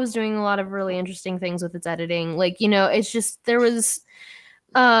Fall was doing a lot of really interesting things with its editing. Like, it's just, there was,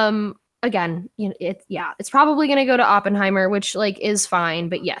 again, it's probably going to go to Oppenheimer, which, like, is fine.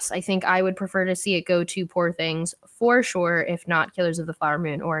 But yes, I think I would prefer to see it go to Poor Things for sure, if not Killers of the Flower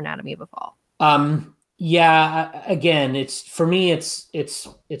Moon or Anatomy of a Fall. Again, it's, for me, it's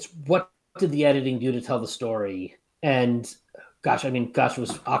what did the editing do to tell the story? And it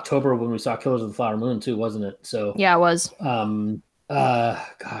was October when we saw Killers of the Flower Moon too, wasn't it? So yeah, it was. And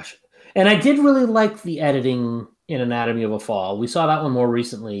I did really like the editing in Anatomy of a Fall. We saw that one more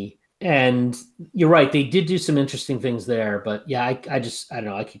recently, and you're right, they did do some interesting things there. But yeah, I don't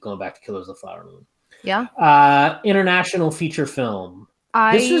know. I keep going back to Killers of the Flower Moon. Yeah. International feature film.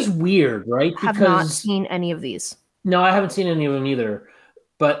 This is weird, right? Have not seen any of these. No, I haven't seen any of them either.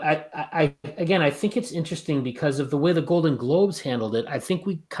 But I think it's interesting because of the way the Golden Globes handled it. I think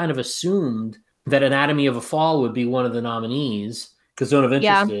we kind of assumed that Anatomy of a Fall would be one of the nominees because Zone of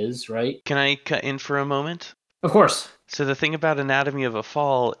Interest is, right? Can I cut in for a moment? Of course. So the thing about Anatomy of a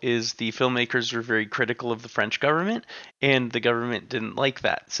Fall is the filmmakers were very critical of the French government, and the government didn't like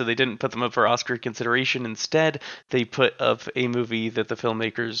that. So they didn't put them up for Oscar consideration. Instead, they put up a movie that the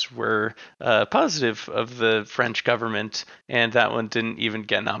filmmakers were positive of the French government, and that one didn't even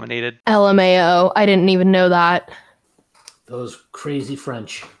get nominated. LMAO. I didn't even know that. Those crazy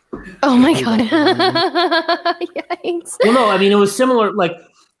French. Oh my God. Yikes. Well, no, I mean, it was similar, like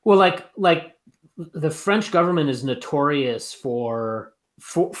the French government is notorious for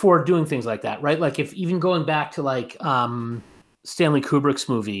doing things like that, right? Like, if even going back to like Stanley Kubrick's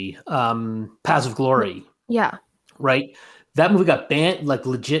movie, Paths of Glory. Yeah. Right? That movie got banned, like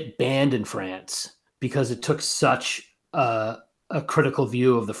legit banned in France because it took such a critical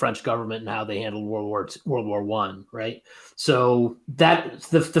view of the French government and how they handled World War I, right? So that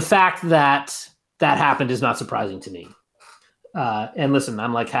the fact that happened is not surprising to me. And listen,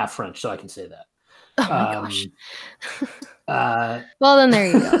 I'm like half French, so I can say that. Oh my gosh. Uh, Well, then there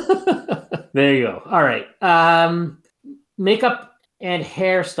you go. There you go. All right. Makeup and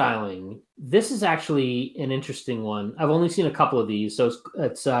hairstyling. This is actually an interesting one. I've only seen a couple of these. So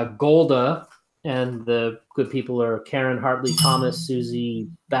it's Golda, and the good people are Karen Hartley Thomas, Susie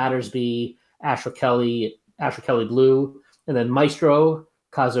Battersby, Asher Kelly Blue, and then Maestro,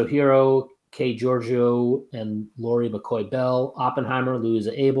 Kazuhiro K. Giorgio, and Laurie McCoy Bell. Oppenheimer,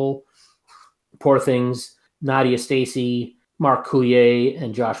 Louisa Abel. Poor Things, Nadia Stacy, Mark Coulier,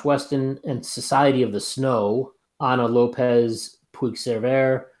 and Josh Weston. And Society of the Snow, Ana Lopez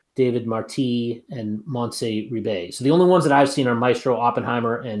Puigcerver, David Marti, and Montse Ribe. So the only ones that I've seen are Maestro,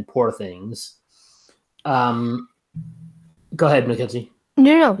 Oppenheimer, and Poor Things. Go ahead, Mackenzie.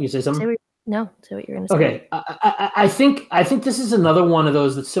 No. You say something? Say what you're going to say. Okay. I think this is another one of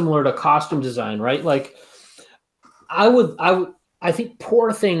those that's similar to costume design, right? Like, I think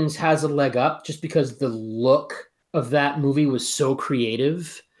Poor Things has a leg up just because the look of that movie was so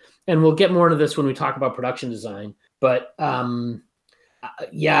creative. And we'll get more into this when we talk about production design. But but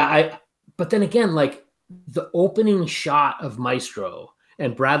then again, like the opening shot of Maestro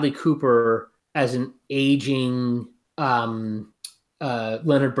and Bradley Cooper as an aging Leonard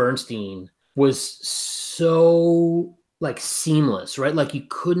Bernstein was so like seamless, right? Like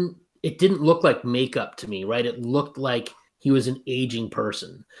it didn't look like makeup to me, right? It looked like he was an aging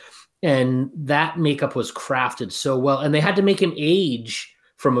person. And that makeup was crafted so well. And they had to make him age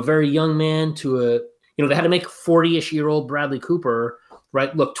from a very young man to they had to make 40-ish-year-old Bradley Cooper,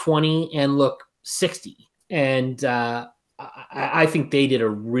 right, look 20 and look 60. And I think they did a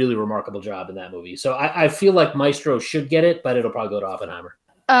really remarkable job in that movie. So I feel like Maestro should get it, but it'll probably go to Oppenheimer.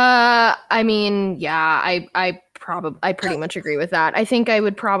 I mean, yeah, I pretty much agree with that. I think I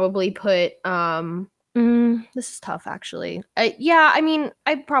would probably put this is tough, actually.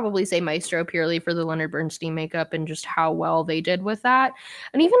 I'd probably say Maestro purely for the Leonard Bernstein makeup and just how well they did with that.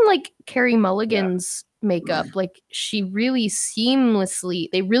 And even like Carey Mulligan's makeup, like they really seamlessly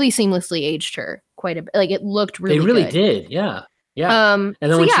aged her quite a bit. Like it looked really good. They really did, yeah. And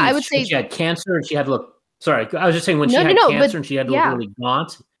then I would say she had cancer and she had to look. Sorry, I was just saying when she had cancer and she had to look really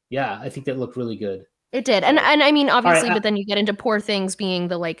gaunt. Yeah, I think that looked really good. It did, and I mean obviously, but then you get into Poor Things being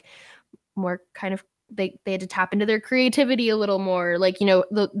the like more kind of. They had to tap into their creativity a little more, like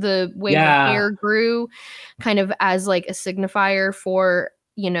the way the hair grew, kind of as like a signifier for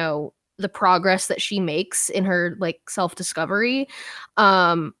the progress that she makes in her like self-discovery.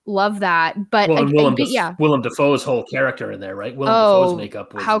 Love that, but Willem Dafoe's whole character in there, right? Dafoe's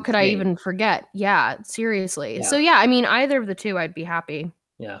makeup was how could I even forget? Yeah, seriously. Yeah. So I mean either of the two I'd be happy.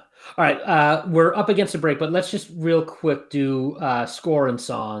 Yeah. All right, we're up against a break, but let's just real quick do score and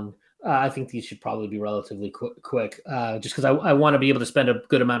song. I think these should probably be relatively quick, just because I want to be able to spend a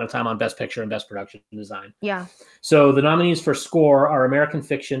good amount of time on Best Picture and Best Production Design. Yeah. So the nominees for score are American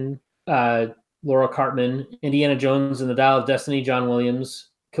Fiction, Laura Cartman, Indiana Jones and the Dial of Destiny, John Williams,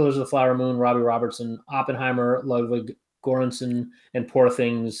 Killers of the Flower Moon, Robbie Robertson, Oppenheimer, Ludwig Göransson, and Poor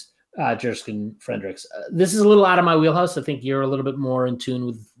Things, Jerskin Fredericks. This is a little out of my wheelhouse. I think you're a little bit more in tune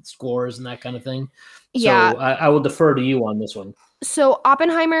with scores and that kind of thing. Yeah. So I will defer to you on this one. So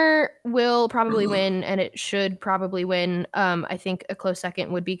Oppenheimer will probably win, and it should probably win. I think a close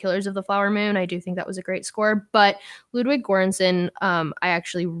second would be Killers of the Flower Moon. I do think that was a great score, but Ludwig Göransson, I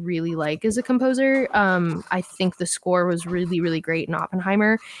actually really like as a composer. I think the score was really, really great in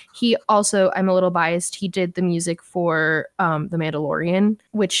Oppenheimer. He also, I'm a little biased, he did the music for The Mandalorian,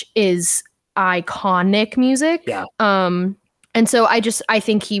 which is iconic music. Yeah. And so I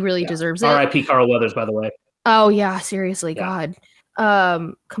think he really deserves it. R.I.P. Carl Weathers, by the way. Oh yeah, seriously, God.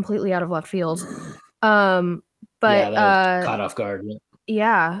 Completely out of left field. But caught off guard.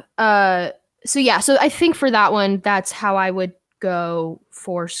 Yeah. So I think for that one, that's how I would go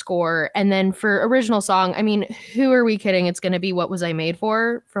for score. And then for original song, I mean, who are we kidding? It's going to be What Was I Made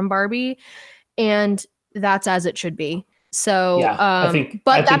For from Barbie, and that's as it should be. So I think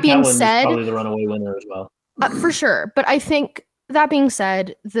that being said, probably the runaway winner as well. For sure. But I think that being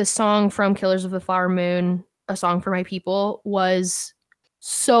said, the song from Killers of the Flower Moon, A Song for My People, was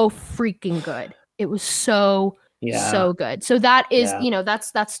so freaking good. It was so good. So that is,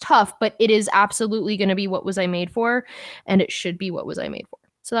 that's tough, but it is absolutely going to be What Was I Made For, and it should be What Was I Made For.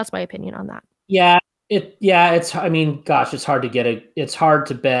 So that's my opinion on that. It's I mean, gosh, it's hard to get it's hard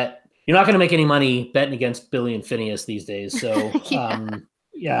to bet. You're not going to make any money betting against Billy and Phineas these days. So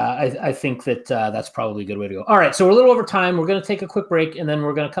I think that that's probably a good way to go. All right, so we're a little over time. We're going to take a quick break, and then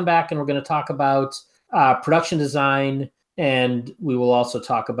we're going to come back and we're going to talk about production design, and we will also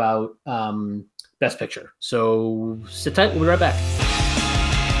talk about Best Picture. So sit tight. We'll be right back.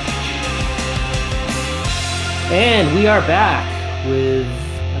 And we are back with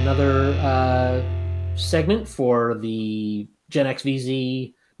another segment for the Gen X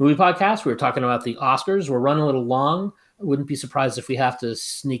VZ movie podcast. We were talking about the Oscars. We're running a little long. I wouldn't be surprised if we have to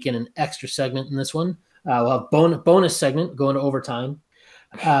sneak in an extra segment in this one. We'll have bonus segment going to overtime.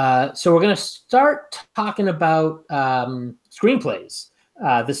 So we're going to start talking about screenplays.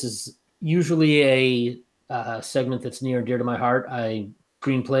 This is usually a segment that's near and dear to my heart. I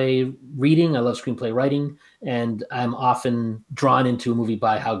screenplay reading. I love screenplay writing, and I'm often drawn into a movie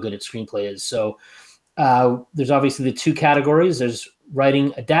by how good its screenplay is. So there's obviously the two categories. There's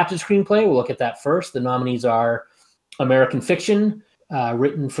writing adapted screenplay. We'll look at that first. The nominees are American Fiction,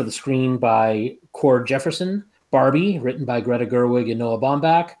 written for the screen by Cord Jefferson; Barbie, written by Greta Gerwig and Noah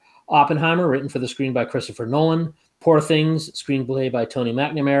Baumbach; Oppenheimer, written for the screen by Christopher Nolan; Poor Things, screenplay by Tony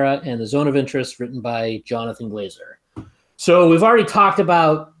McNamara; and The Zone of Interest, written by Jonathan Glazer. So we've already talked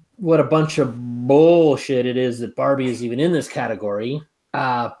about what a bunch of bullshit it is that Barbie is even in this category.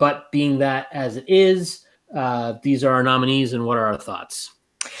 But being that as it is, these are our nominees, and what are our thoughts?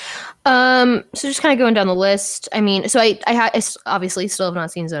 So just kind of going down the list. I mean, so I obviously still have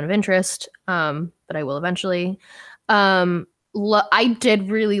not seen Zone of Interest, but I will eventually. I did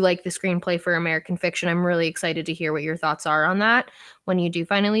really like the screenplay for American Fiction. I'm really excited to hear what your thoughts are on that when you do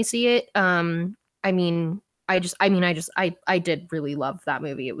finally see it. I did really love that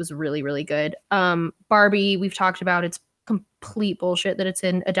movie. It was really, really good. Barbie, we've talked about, it's complete bullshit that it's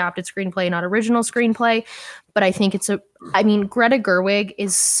an adapted screenplay, not original screenplay. But I think Greta Gerwig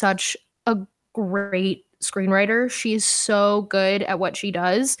is such a great screenwriter. She is so good at what she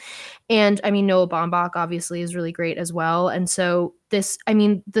does. And Noah Baumbach obviously is really great as well. And so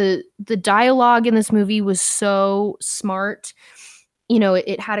the dialogue in this movie was so smart.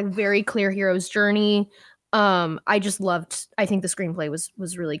 It had a very clear hero's journey. I think the screenplay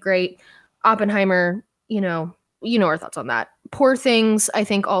was really great. Oppenheimer, our thoughts on that. Poor Things, I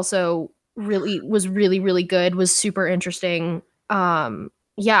think also was really good, was super interesting. Again,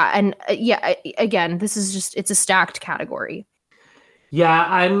 this is it's a stacked category. Yeah,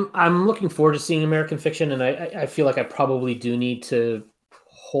 I'm looking forward to seeing American Fiction, and I feel like I probably do need to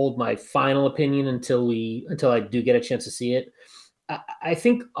hold my final opinion until I do get a chance to see it. I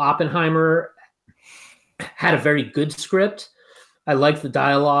think Oppenheimer had a very good script. I liked the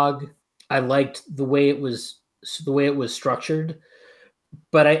dialogue. I liked the way it was structured.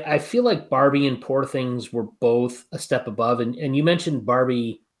 But I feel like Barbie and Poor Things were both a step above. And you mentioned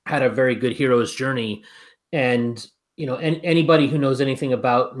Barbie had a very good hero's journey. And, anybody who knows anything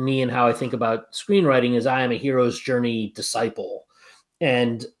about me and how I think about screenwriting is I am a hero's journey disciple.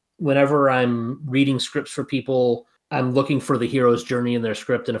 And whenever I'm reading scripts for people, I'm looking for the hero's journey in their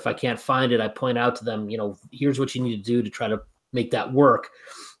script. And if I can't find it, I point out to them, here's what you need to do to try to make that work.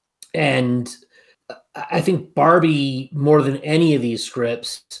 And I think Barbie, more than any of these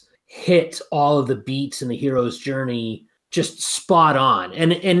scripts, hit all of the beats in the hero's journey just spot on.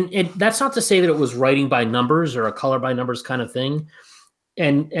 And that's not to say that it was writing by numbers or a color by numbers kind of thing.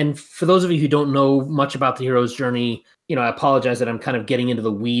 And for those of you who don't know much about the hero's journey, I apologize that I'm kind of getting into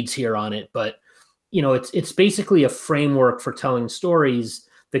the weeds here on it, but it's basically a framework for telling stories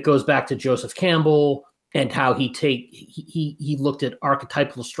that goes back to Joseph Campbell and how he looked at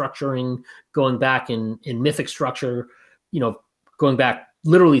archetypal structuring, going back in mythic structure, going back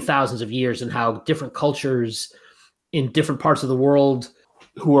literally thousands of years, and how different cultures in different parts of the world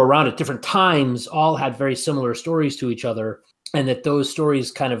who were around at different times all had very similar stories to each other, and that those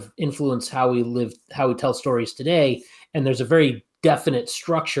stories kind of influence how we tell stories today. And there's a very definite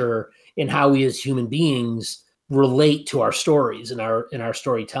structure in how we as human beings relate to our stories and our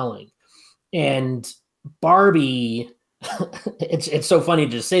storytelling. And Barbie, it's so funny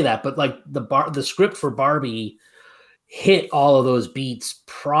to say that, but like the script for Barbie hit all of those beats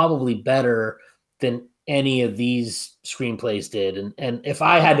probably better than any of these screenplays did. And if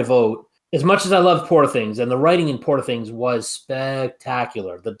I had to vote, as much as I love Poor Things, and the writing in Poor Things was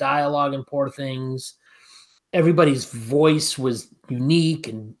spectacular, the dialogue in Poor Things, everybody's voice was unique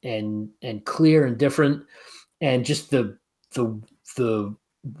and clear and different, and just the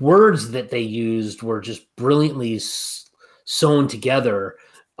words that they used were just brilliantly sewn together,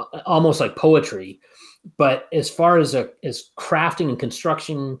 almost like poetry. But as far as crafting and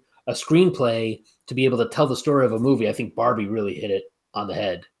construction a screenplay to be able to tell the story of a movie, I think Barbie really hit it on the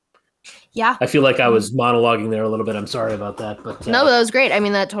head. Yeah. I feel like I was monologuing there a little bit. I'm sorry about that. But no, that was great.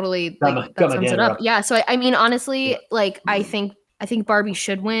 That totally that sums it up. Yeah. So honestly, I think Barbie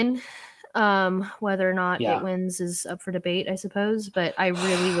should win. Whether or not it wins is up for debate, I suppose. But I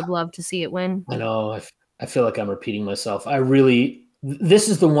really would love to see it win. I know. I feel like I'm repeating myself. This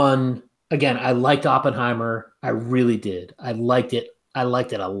is the one again, I liked Oppenheimer. I really did. I liked it. I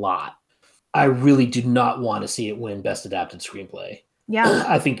liked it a lot. I really do not want to see it win Best Adapted Screenplay. Yeah.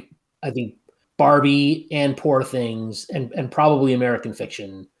 I think Barbie and Poor Things and probably American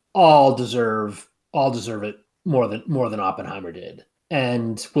Fiction all deserve it more than Oppenheimer did.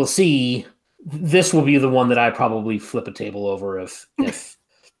 And we'll see. This will be the one that I probably flip a table over if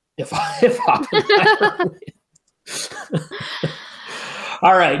Oppenheimer wins.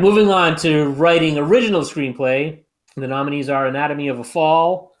 All right, moving on to writing original screenplay. The nominees are Anatomy of a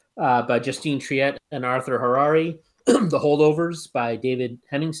Fall by Justine Triet and Arthur Harari, The Holdovers by David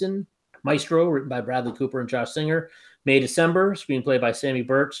Hemmingson, Maestro, written by Bradley Cooper and Josh Singer, May December, screenplay by Sammy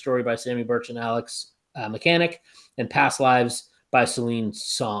Birch, story by Sammy Birch and Alex Mechanic, and Past Lives by Celine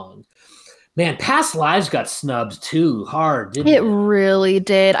Song. Man, Past Lives got snubbed too hard, didn't it? It really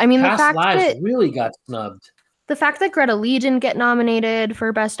did. I mean, Past Lives really got snubbed. The fact that Greta Lee didn't get nominated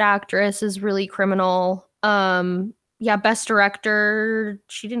for Best Actress is really criminal. Yeah, Best Director,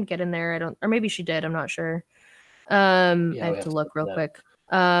 she didn't get in there. Or maybe she did. I'm not sure. I have to look real quick.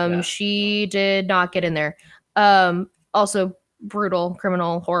 She did not get in there. Also brutal,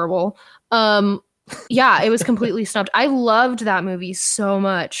 criminal, horrible. Yeah, it was completely snubbed. I loved that movie so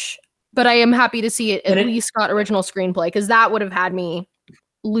much, but I am happy to see it at least got original screenplay, because that would have had me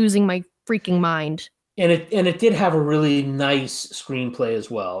losing my freaking mind. And it did have a really nice screenplay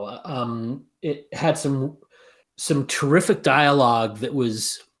as well. It had some terrific dialogue that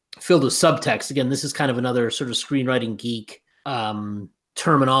was filled with subtext. Again, this is kind of another sort of screenwriting geek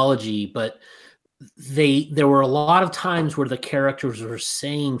terminology, but there were a lot of times where the characters were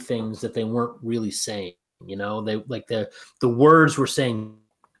saying things that they weren't really saying. You know, they like the words were saying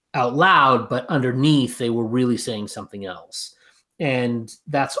out loud, but underneath they were really saying something else. And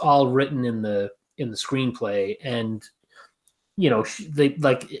that's all written in the screenplay. And you know, they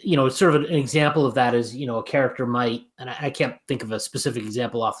like, you know, sort of an example of that is, you know, a character might, and I can't think of a specific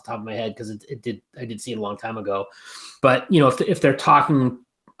example off the top of my head because I did see it a long time ago, but you know, if they're talking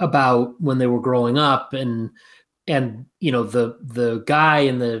about when they were growing up and you know, the guy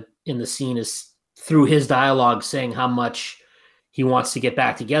in the scene is through his dialogue saying how much he wants to get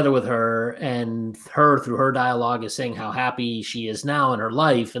back together with her, and her through her dialogue is saying how happy she is now in her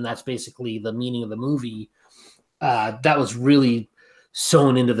life, and that's basically the meaning of the movie. That was really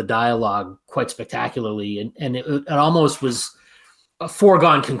sewn into the dialogue quite spectacularly, and it almost was a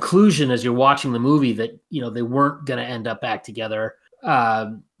foregone conclusion as you're watching the movie that, you know, they weren't going to end up back together.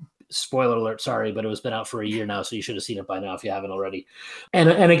 Spoiler alert, sorry, but it was been out for a year now, so you should have seen it by now if you haven't already.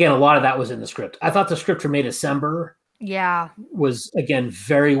 And again, a lot of that was in the script. I thought the script for May December was, again,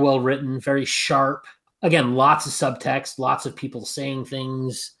 very well written, very sharp. Again, lots of subtext, lots of people saying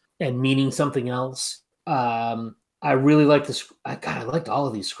things and meaning something else. I really liked this. I liked all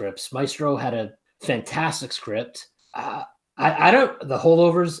of these scripts. Maestro had a fantastic script. The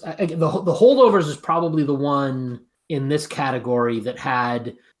Holdovers. The Holdovers is probably the one in this category that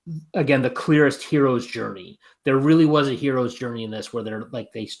had, again, the clearest hero's journey. There really was a hero's journey in this, where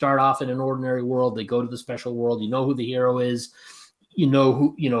they start off in an ordinary world, they go to the special world. You know who the hero is. You know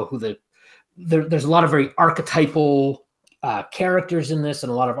who there's a lot of very archetypal characters in this,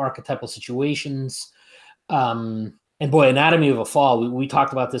 and a lot of archetypal situations. And boy, Anatomy of a Fall, we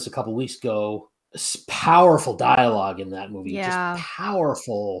talked about this a couple weeks ago. Powerful dialogue in that movie. Yeah. Just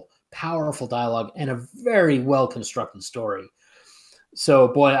powerful dialogue and a very well constructed story. So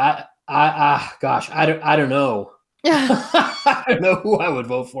boy, I don't know. I don't know who I would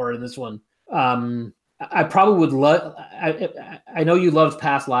vote for in this one. I probably would love. I know you loved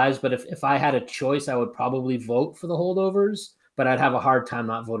Past Lives, but if I had a choice, I would probably vote for The Holdovers. But I'd have a hard time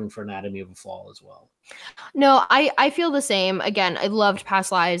not voting for Anatomy of a Fall as well. No, I feel the same. Again, I loved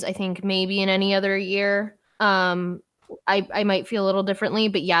Past Lives. I think maybe in any other year, I might feel a little differently.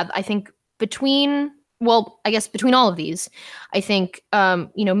 But yeah, I think between all of these, I think,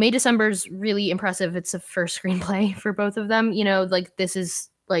 you know, May December's really impressive. It's a first screenplay for both of them. You know, like this is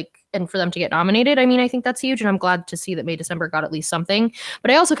like, and for them to get nominated, I mean, I think that's huge. And I'm glad to see that May December got at least something.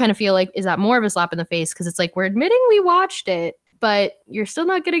 But I also kind of feel like, is that more of a slap in the face? Because it's like, we're admitting we watched it, but you're still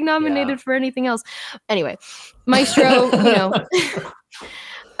not getting nominated for anything else. Anyway, Maestro, you know,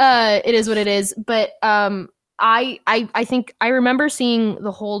 it is what it is. But I think I remember seeing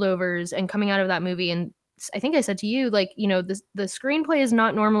The Holdovers and coming out of that movie, and I think I said to you, like, you know, the screenplay is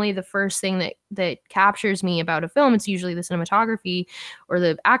not normally the first thing that captures me about a film. It's usually the cinematography or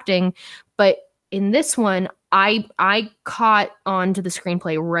the acting. But in this one, I caught on to the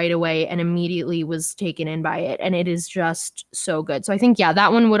screenplay right away and immediately was taken in by it. And it is just so good. So I think, yeah,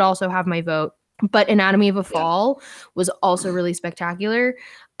 that one would also have my vote. But Anatomy of a Fall was also really spectacular.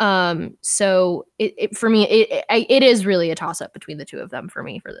 So for me, it is really a toss up between the two of them for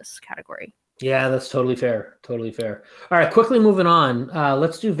me for this category. Yeah, that's totally fair. Totally fair. All right, quickly moving on.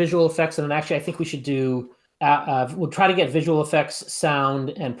 Let's do visual effects, and then actually, I think we should do. We'll try to get visual effects,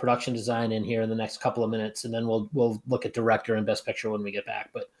 sound, and production design in here in the next couple of minutes, and then we'll look at director and best picture when we get back.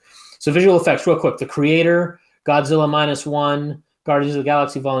 But so visual effects, real quick. The Creator, Godzilla -1, Guardians of the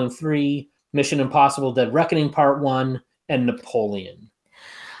Galaxy Volume 3, Mission Impossible: Dead Reckoning Part 1, and Napoleon.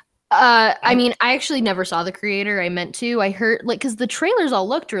 I mean, I actually never saw The Creator. I meant to. I heard because the trailers all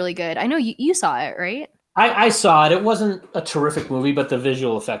looked really good. I know you saw it, right? I saw it. It wasn't a terrific movie, but the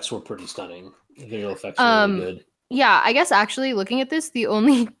visual effects were pretty stunning. The visual effects were really good. Yeah, I guess actually looking at this, the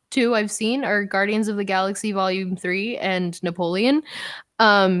only two I've seen are Guardians of the Galaxy Volume 3 and Napoleon.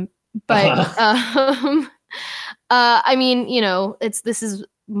 I mean, this is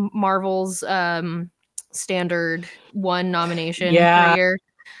Marvel's standard one nomination per year.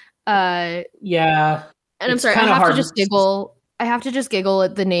 Yeah. And I'm sorry, I have to just giggle. I have to just giggle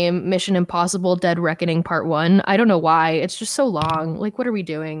at the name Mission Impossible: Dead Reckoning Part 1. I don't know why. It's just so long. Like, what are we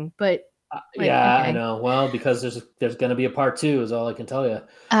doing? But okay. I know. Well, because there's going to be a part 2 is all I can tell you.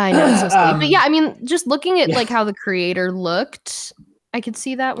 I know. So but yeah, I mean, just looking at like how The Creator looked, I could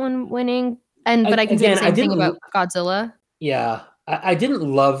see that one winning. But I can say the same thing about Godzilla. Yeah. I didn't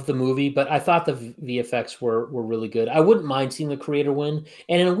love the movie, but I thought the VFX were really good. I wouldn't mind seeing The Creator win.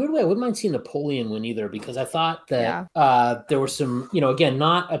 And in a weird way, I wouldn't mind seeing Napoleon win either, because I thought that there were some, again,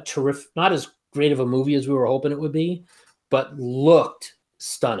 not as great of a movie as we were hoping it would be, but looked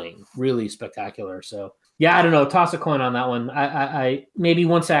stunning, really spectacular. So yeah, I don't know. Toss a coin on that one. I maybe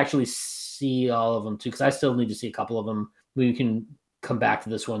once I actually see all of them too, because I still need to see a couple of them. We can come back to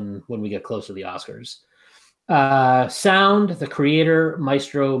this one when we get close to the Oscars. Sound, The Creator,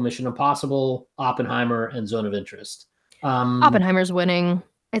 Maestro, Mission Impossible, Oppenheimer, and Zone of Interest. Oppenheimer's winning.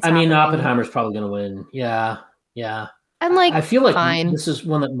 Oppenheimer's probably going to win. Yeah. And I feel like this is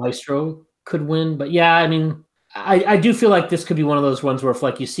one that Maestro could win, but yeah, I mean, I do feel like this could be one of those ones where if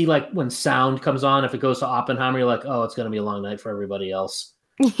like you see like when sound comes on, if it goes to Oppenheimer, you're like, oh, it's going to be a long night for everybody else.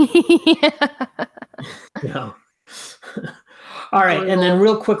 Yeah. All right, and then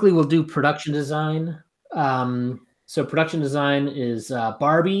real quickly we'll do production design. So production design is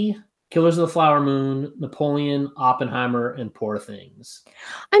Barbie, Killers of the Flower Moon, Napoleon, Oppenheimer, and Poor Things.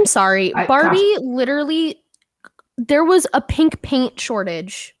 I'm sorry, Barbie literally, there was a pink paint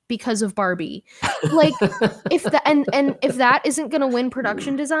shortage because of Barbie. Like, if that isn't going to win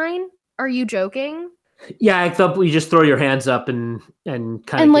production design, are you joking? Yeah, I thought you just throw your hands up and kind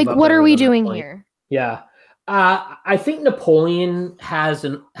of. And like, what are we doing here? Yeah, I think Napoleon has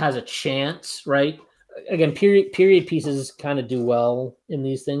a chance, right? Again, period pieces kind of do well in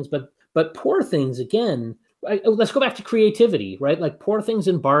these things, but Poor Things again. Let's go back to creativity, right? Like Poor Things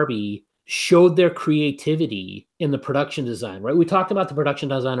and Barbie showed their creativity in the production design, right? We talked about the production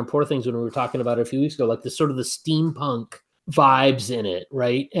design and Poor Things when we were talking about it a few weeks ago, like the sort of the steampunk vibes in it,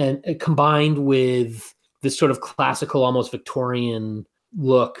 right? And combined with this sort of classical, almost Victorian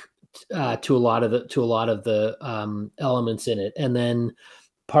look to a lot of the elements in it, and then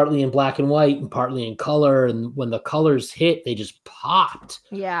partly in black and white and partly in color. And when the colors hit, they just popped.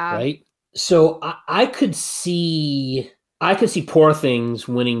 Yeah. Right. So I could see Poor Things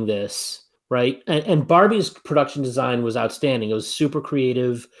winning this. Right. And Barbie's production design was outstanding. It was super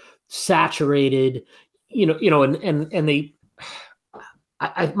creative, saturated, and they,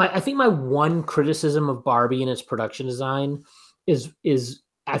 I think my one criticism of Barbie and its production design is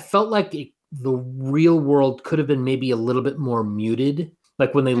I felt like the real world could have been maybe a little bit more muted.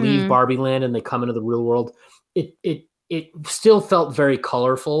 Like when they leave Barbie Land and they come into the real world, it still felt very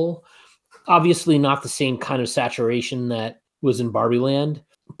colorful. Obviously not the same kind of saturation that was in Barbie Land,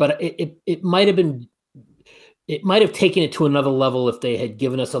 but it might have taken it to another level if they had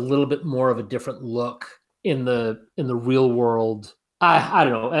given us a little bit more of a different look in the real world. I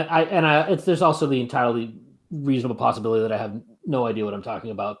don't know. There's also the entirely reasonable possibility that I have no idea what I'm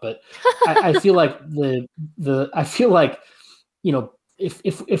talking about, but I feel like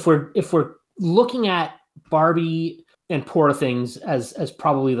if we're looking at Barbie and Poor Things as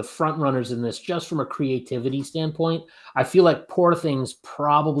probably the front runners in this, just from a creativity standpoint, I feel like Poor Things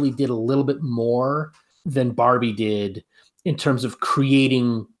probably did a little bit more than Barbie did in terms of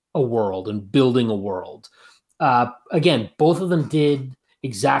creating a world and building a world. Again, both of them did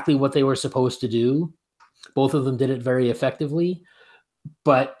exactly what they were supposed to do. Both of them did it very effectively.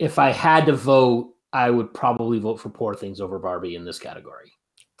 But if I had to vote, I would probably vote for Poor Things over Barbie in this category.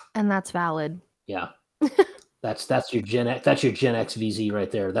 And that's valid. Yeah. That's your Gen X VZ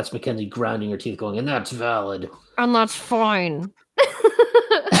right there. That's Mackenzie grinding her teeth going, and that's valid. And that's fine.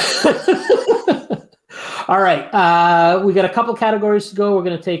 All right. We got a couple categories to go. We're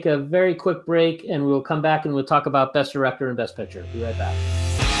going to take a very quick break, and we'll come back and we'll talk about Best Director and Best Picture. Be right back.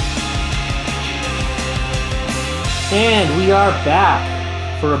 And we are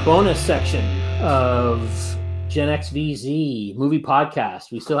back for a bonus section of Gen X VZ Movie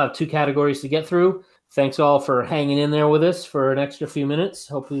Podcast. We still have 2 categories to get through. Thanks all for hanging in there with us for an extra few minutes.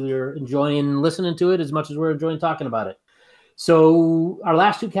 Hopefully you're enjoying listening to it as much as we're enjoying talking about it. So our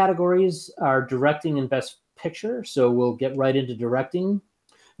last 2 categories are directing and Best Picture. So we'll get right into directing.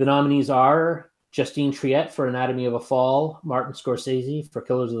 The nominees are Justine Triet for Anatomy of a Fall, Martin Scorsese for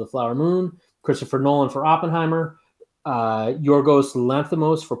Killers of the Flower Moon, Christopher Nolan for Oppenheimer, Yorgos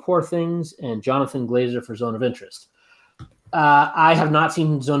Lanthimos for Poor Things, and Jonathan Glazer for Zone of Interest. I have not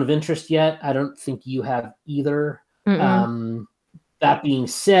seen Zone of Interest yet. I don't think you have either. That being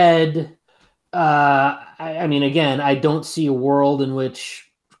said, I mean, again, I don't see a world in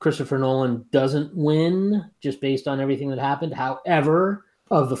which Christopher Nolan doesn't win just based on everything that happened. However,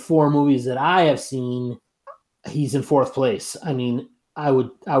 of the 4 movies that I have seen, he's in 4th place. I mean, I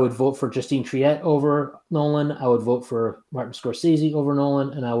would vote for Justine Triet over Nolan. I would vote for Martin Scorsese over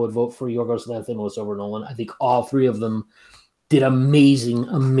Nolan, and I would vote for Yorgos Lanthimos over Nolan. I think all 3 of them did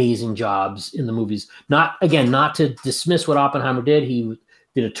amazing jobs in the movies. Not to dismiss what Oppenheimer did. He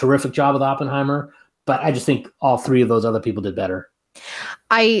did a terrific job with Oppenheimer, but I just think all 3 of those other people did better.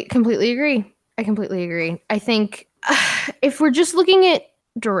 I completely agree. I think if we're just looking at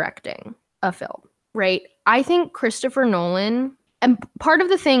directing a film, right? I think Christopher Nolan, and part of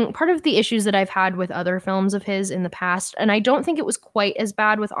the issues that I've had with other films of his in the past, and I don't think it was quite as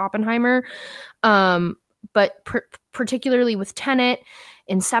bad with Oppenheimer, but particularly with Tenet,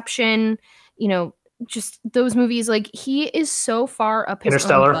 Inception, just those movies, like he is so far up his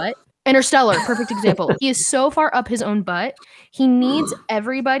own butt. Interstellar, perfect example. He is so far up his own butt. He needs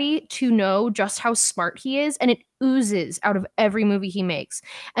everybody to know just how smart he is, and it oozes out of every movie he makes.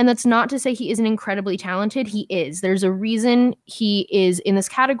 And that's not to say he isn't incredibly talented. He is. There's a reason he is in this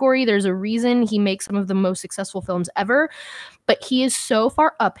category. There's a reason he makes some of the most successful films ever. But he is so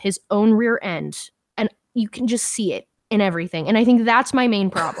far up his own rear end, and you can just see it in everything. And I think that's my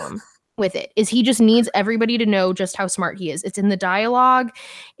main problem with it, is he just needs everybody to know just how smart he is. It's in the dialogue,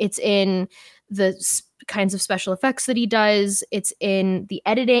 it's in the kinds of special effects that he does, it's in the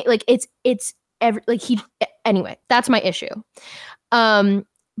editing, like anyway, that's my issue. But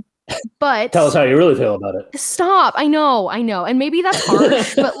tell us how you really feel about it. Stop. I know, and maybe that's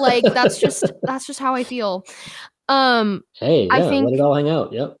harsh, but like that's just how I feel. Hey, yeah, let it all hang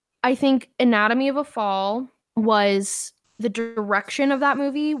out. Yep. I think Anatomy of a Fall was, the direction of that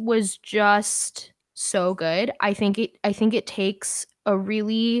movie was just so good. I think it takes a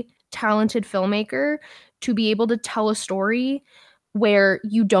really talented filmmaker to be able to tell a story where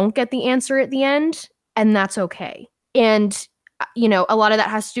you don't get the answer at the end, and that's okay. And a lot of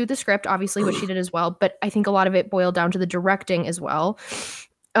that has to do with the script, obviously, which she did as well, but I think a lot of it boiled down to the directing as well.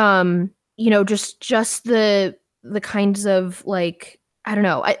 Just the kinds of, like, I don't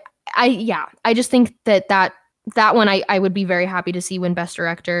know. I just think that one I would be very happy to see win Best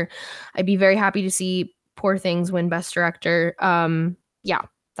Director. I'd be very happy to see Poor Things win Best Director.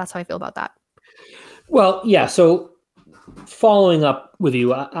 That's how I feel about that. Well, yeah. So following up with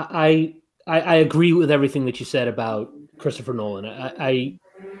you, I agree with everything that you said about Christopher Nolan.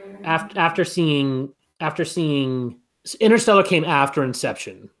 After seeing Interstellar came after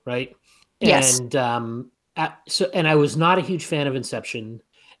Inception, right? Yes. And and I was not a huge fan of Inception.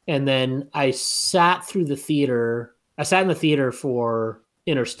 And then I sat in the theater for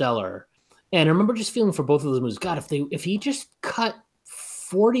Interstellar, and I remember just feeling for both of those movies, God, if he just cut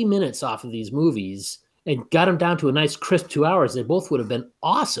 40 minutes off of these movies and got them down to a nice crisp 2 hours, they both would have been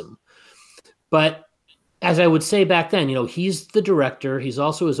awesome. But as I would say back then, he's the director, he's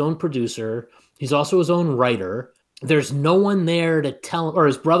also his own producer, he's also his own writer. There's no one there to tell him, or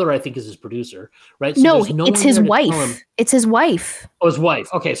his brother, I think, is his producer, right? So no, it's his wife. It's his wife. Oh, his wife.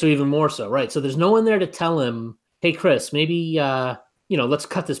 Okay, so even more so, right? So there's no one there to tell him, hey, Chris, maybe, let's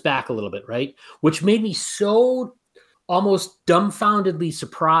cut this back a little bit, right? Which made me so almost dumbfoundedly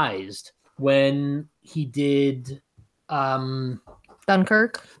surprised when he did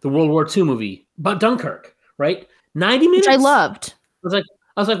Dunkirk, the World War II movie, but Dunkirk, right? 90 minutes. Which I loved. I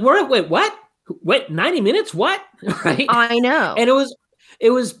was like, wait, what? Wait, 90 minutes? What? Right? I know. And it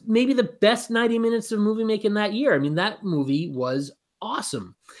was maybe the best 90 minutes of movie making that year. I mean, that movie was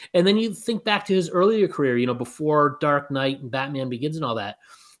awesome. And then you think back to his earlier career, before Dark Knight and Batman Begins and all that,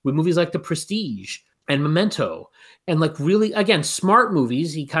 with movies like The Prestige and Memento, and like really, again, smart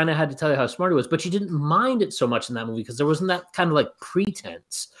movies. He kind of had to tell you how smart he was, but you didn't mind it so much in that movie because there wasn't that kind of like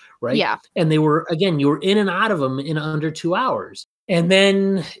pretense, right? Yeah. And they were, again, you were in and out of them in under 2 hours. And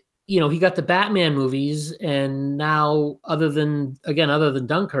then, he got the Batman movies, and now other than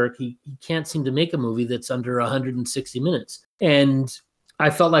Dunkirk, he can't seem to make a movie that's under 160 minutes. And I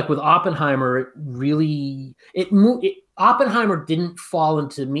felt like with Oppenheimer, Oppenheimer didn't fall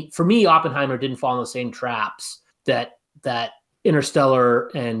into Oppenheimer didn't fall in the same traps that Interstellar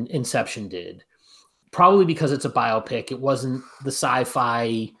and Inception did. Probably because it's a biopic. It wasn't the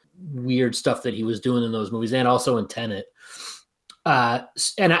sci-fi weird stuff that he was doing in those movies, and also in Tenet.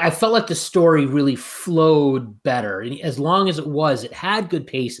 And I felt like the story really flowed better. And as long as it had good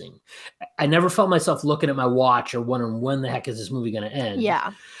pacing. I never felt myself looking at my watch or wondering when the heck is this movie going to end.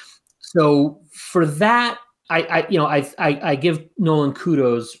 Yeah. So for that, I give Nolan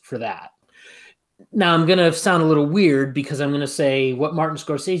kudos for that. Now I'm going to sound a little weird because I'm going to say what Martin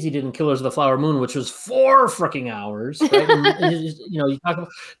Scorsese did in Killers of the Flower Moon, which was 4 freaking hours. Right? And, you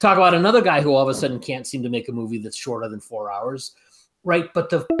talk about another guy who all of a sudden can't seem to make a movie that's shorter than 4 hours. Right, but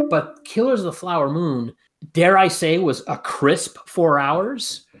Killers of the Flower Moon, dare I say, was a crisp 4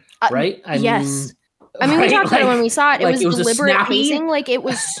 hours, right? Yes. I mean, we talked about it when we saw it. It was deliberate pacing. Like it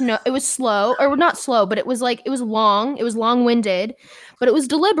was slow, or not slow, but it was long. It was long-winded, but it was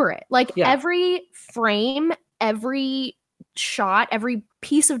deliberate. Like every frame, every shot, every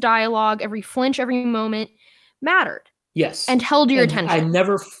piece of dialogue, every flinch, every moment mattered. Yes, and held your attention.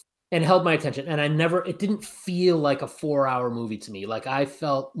 And held my attention. And it didn't feel like a 4-hour movie to me. Like I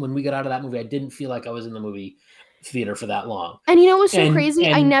felt when we got out of that movie, I didn't feel like I was in the movie theater for that long. And you know what's so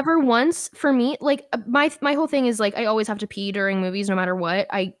crazy? I never once, for me, like my whole thing is like, I always have to pee during movies, no matter what.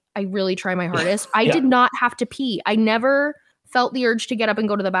 I really try my hardest. I did not have to pee. I never felt the urge to get up and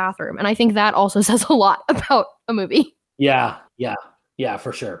go to the bathroom. And I think that also says a lot about a movie. Yeah,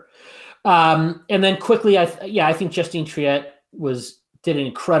 for sure. And then quickly, I think Justine Triet did an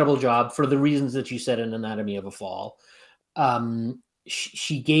incredible job for the reasons that you said in Anatomy of a Fall.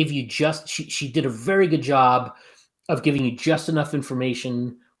 She gave you she did a very good job of giving you just enough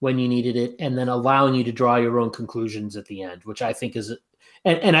information when you needed it, and then allowing you to draw your own conclusions at the end, which I think is,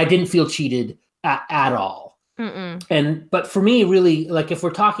 and I didn't feel cheated at all. Mm-mm. But for me, really, like if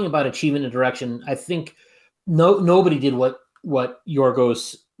we're talking about achievement and direction, I think nobody did what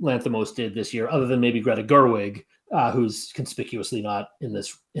Yorgos Lanthimos did this year, other than maybe Greta Gerwig, who's conspicuously not in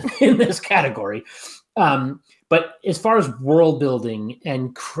this category. But as far as world building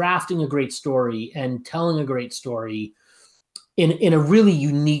and crafting a great story and telling a great story in a really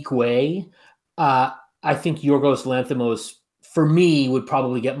unique way, I think Yorgos Lanthimos, for me, would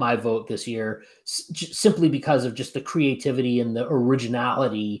probably get my vote this year, simply because of just the creativity and the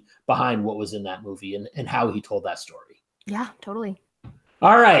originality behind what was in that movie and how he told that story. Yeah, totally.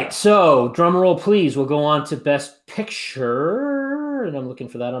 All right, so drum roll, please. We'll go on to Best Picture, and I'm looking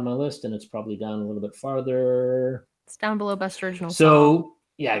for that on my list, and it's probably down a little bit farther. It's down below Best Original Song. So,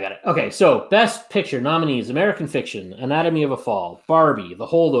 yeah, I got it. Okay, so Best Picture nominees: American Fiction, Anatomy of a Fall, Barbie, The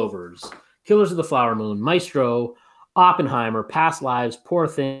Holdovers, Killers of the Flower Moon, Maestro, Oppenheimer, Past Lives, Poor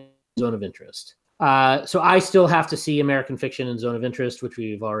Things, Zone of Interest. So I still have to see American Fiction and Zone of Interest, which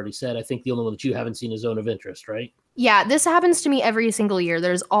we've already said. I think the only one that you haven't seen is Zone of Interest, right? Yeah, this happens to me every single year.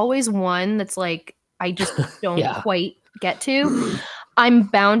 There's always one that's like, I just don't quite get to. I'm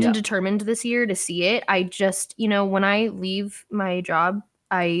bound and determined this year to see it. I just, when I leave my job,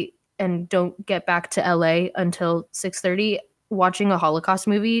 and don't get back to LA until 6:30, watching a Holocaust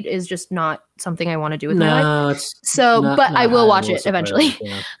movie is just not something I want to do with my life. So, but I will watch it eventually.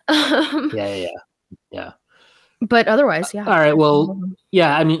 Yeah. But otherwise, yeah. All right. Well,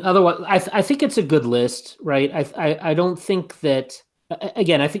 yeah. I mean, otherwise, I think it's a good list, right? I don't think that.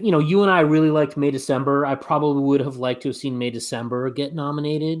 Again, I think you and I really liked May December. I probably would have liked to have seen May December get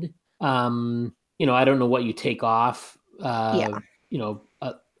nominated. I don't know what you take off. Again,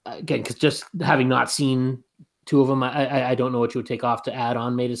 because just having not seen two of them, I don't know what you would take off to add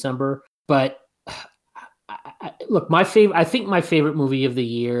on May December. But look, I think my favorite movie of the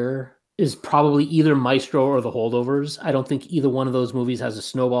year is probably either Maestro or The Holdovers. I don't think either one of those movies has a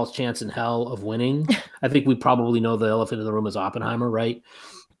snowball's chance in hell of winning. I think we probably know the elephant in the room is Oppenheimer, right?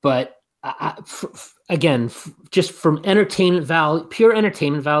 But just from entertainment value, pure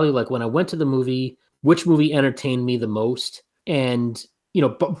entertainment value, like when I went to the movie, which movie entertained me the most? And,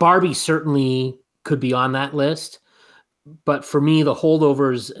 Barbie certainly could be on that list. But for me, The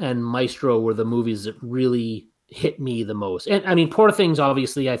Holdovers and Maestro were the movies that really hit me the most. And I mean, Poor Things,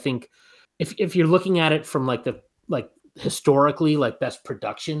 obviously, I think if you're looking at it from historically, like best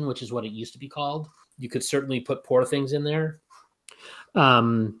production, which is what it used to be called, you could certainly put Poor Things in there.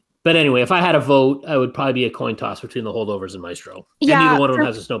 But anyway, if I had a vote, I would probably be a coin toss between The Holdovers and Maestro. Yeah, and neither one of them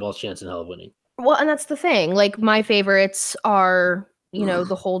has a snowball's chance in hell of winning. Well, and that's the thing. Like, my favorites are, The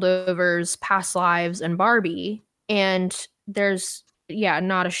Holdovers, Past Lives, and Barbie. And there's,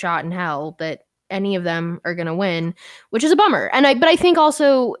 not a shot in hell that any of them are going to win, which is a bummer. But I think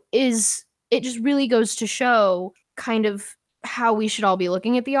also it just really goes to show kind of how we should all be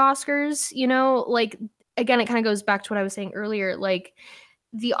looking at the Oscars, like, again, it kind of goes back to what I was saying earlier. Like,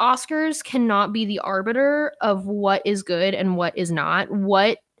 the Oscars cannot be the arbiter of what is good and what is not.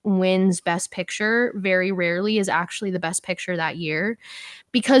 What wins Best Picture very rarely is actually the Best Picture that year,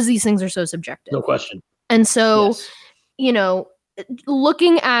 because these things are so subjective. No question. And so,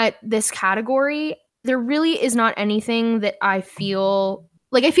 looking at this category, there really is not anything that I feel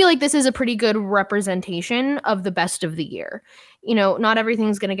like this is a pretty good representation of the best of the year. Not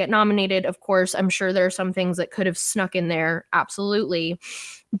everything's going to get nominated. Of course, I'm sure there are some things that could have snuck in there. Absolutely.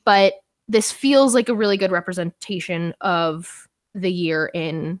 But this feels like a really good representation of the year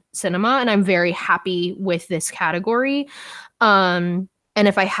in cinema. And I'm very happy with this category. And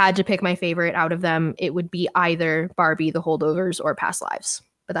if I had to pick my favorite out of them, it would be either Barbie, The Holdovers, or Past Lives.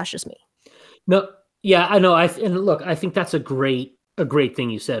 But that's just me. No. Yeah, I know. And look, I think that's a great thing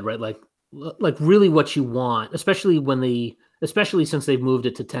you said, right? Like really what you want, especially since they've moved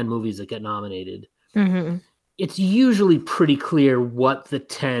it to 10 movies that get nominated. Mm-hmm. It's usually pretty clear what the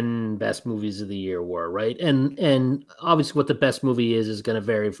 10 best movies of the year were, right? And obviously what the best movie is going to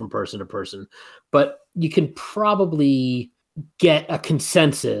vary from person to person, but you can probably get a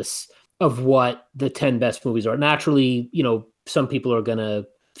consensus of what the 10 best movies are. Naturally, some people are going to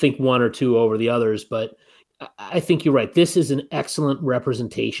think one or two over the others, but I think you're right. This is an excellent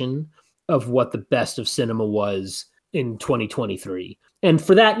representation of what the best of cinema was in 2023. And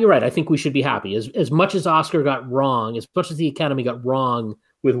for that, you're right. I think we should be happy. As much as Oscar got wrong, as much as the Academy got wrong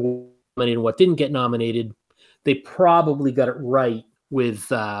with what nominated and what didn't get nominated, they probably got it right with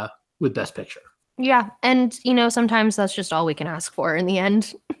Best Picture. Yeah, and sometimes that's just all we can ask for in the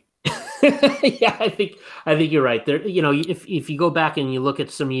end. Yeah, I think you're right. There, if you go back and you look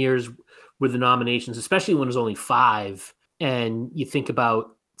at some years with the nominations, especially when there's only 5, and you think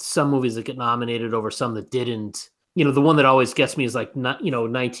about some movies that get nominated over some that didn't. The one that always gets me is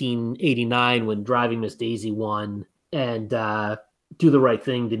 1989 when Driving Miss Daisy won, and Do the Right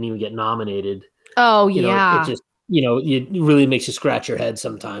Thing didn't even get nominated. Oh, yeah. It just, it really makes you scratch your head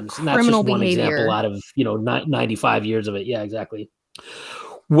sometimes. And that's Criminal just one behavior. example out of, 95 years of it. Yeah, exactly.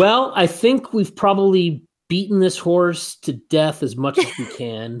 Well, I think we've probably beaten this horse to death as much as we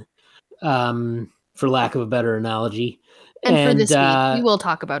can, for lack of a better analogy. And for this week, we will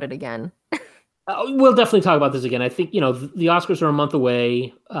talk about it again. We'll definitely talk about this again. I think, the Oscars are a month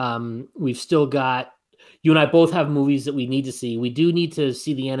away. We've still got, you and I both have movies that we need to see. We do need to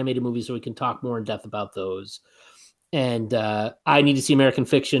see the animated movies so we can talk more in depth about those. And I need to see American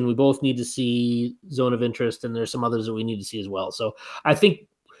Fiction. We both need to see Zone of Interest, and there's some others that we need to see as well. So I think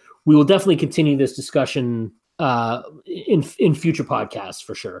we will definitely continue this discussion in future podcasts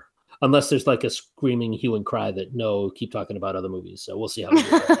for sure. Unless there's a screaming hue and cry that no, keep talking about other movies. So we'll see how we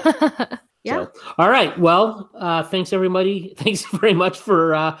do. Yeah. So, all right. Well, thanks everybody. Thanks very much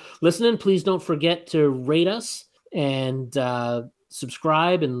for listening. Please don't forget to rate us and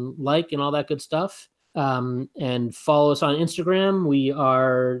subscribe and like and all that good stuff. And follow us on Instagram. We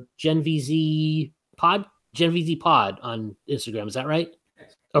are GenVZ Pod on Instagram. Is that right?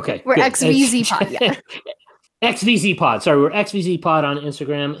 Okay. We're good. XVZ Pod. Yeah. XVZ Pod. Sorry, we're XVZ Pod on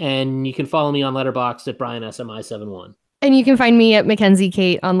Instagram, and you can follow me on Letterboxd at BrianSMI71. And you can find me at Mackenzie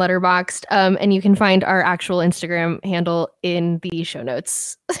Kate on Letterboxd, and you can find our actual Instagram handle in the show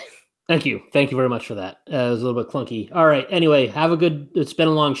notes. Thank you very much for that. It was a little bit clunky. All right. Anyway, it's been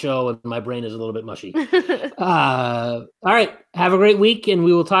a long show, and my brain is a little bit mushy. All right. Have a great week, and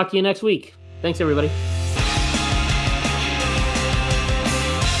we will talk to you next week. Thanks, everybody.